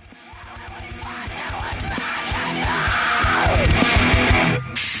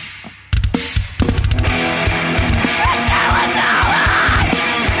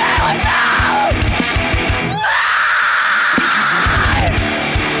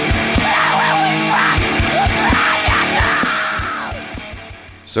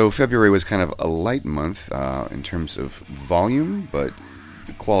 So February was kind of a light month in terms of volume, but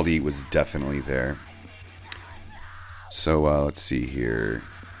the quality was definitely there. So let's see here.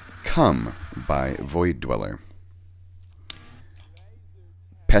 Come by Void Dweller.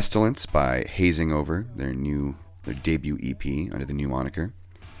 Pestilence by Hazing Over, their debut EP under the new moniker.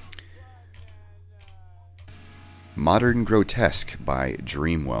 Modern Grotesque by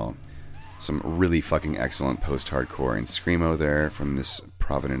Dreamwell. Some really fucking excellent post-hardcore and screamo there from this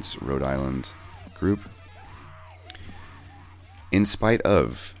Providence, Rhode Island group. In Spite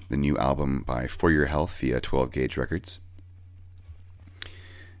Of, the new album by For Your Health via 12 Gauge Records.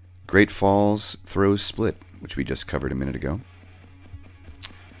 Great Falls Throws Split, which we just covered a minute ago.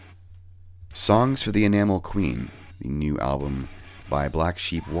 Songs for the Enamel Queen, the new album by Black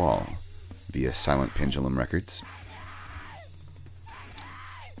Sheep Wall via Silent Pendulum Records.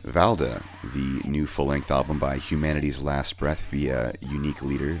 Valda, the new full-length album by Humanity's Last Breath via Unique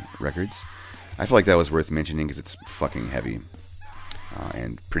Leader Records. I feel like that was worth mentioning because it's fucking heavy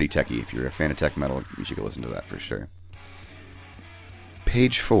and pretty techy. If you're a fan of tech metal, you should go listen to that for sure.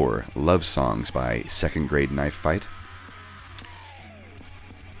 Page 4, Love Songs by Second Grade Knife Fight.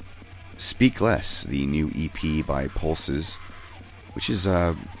 Speak Less, the new EP by Pulses, which is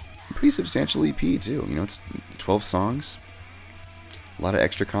a pretty substantial EP too. You know, it's 12 songs. A lot of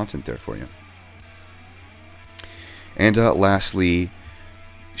extra content there for you. And lastly,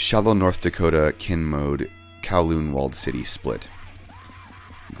 Shallow North Dakota Kin Mode Kowloon Walled City split.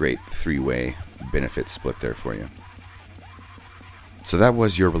 Great three-way benefit split there for you. So that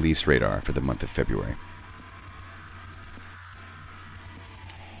was your release radar for the month of February.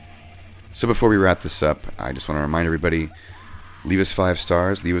 So before we wrap this up, I just want to remind everybody, leave us 5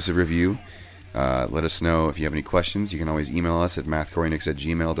 stars, leave us a review. Let us know if you have any questions. You can always email us at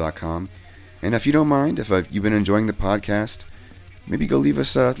mathcoreanix@gmail.com. And if you don't mind, if you've been enjoying the podcast, maybe go leave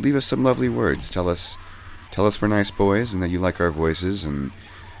us some lovely words. Tell us we're nice boys and that you like our voices, and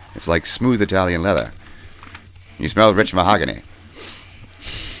it's like smooth Italian leather. You smell rich mahogany.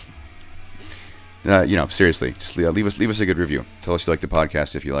 Seriously, just leave us a good review. Tell us you like the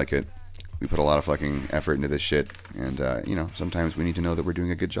podcast if you like it. We put a lot of fucking effort into this shit, and sometimes we need to know that we're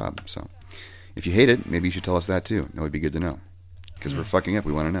doing a good job. So if you hate it, maybe you should tell us that too. That would be good to know, because we're fucking up.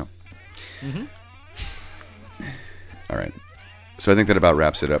 We want to know. Mm-hmm. All right. So I think that about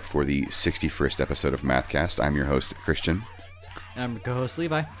wraps it up for the 61st episode of Mathcast. I'm your host, Christian. I'm your co-host,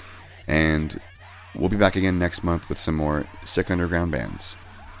 Levi. And we'll be back again next month with some more sick underground bands.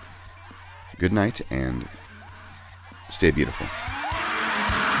 Good night, and stay beautiful.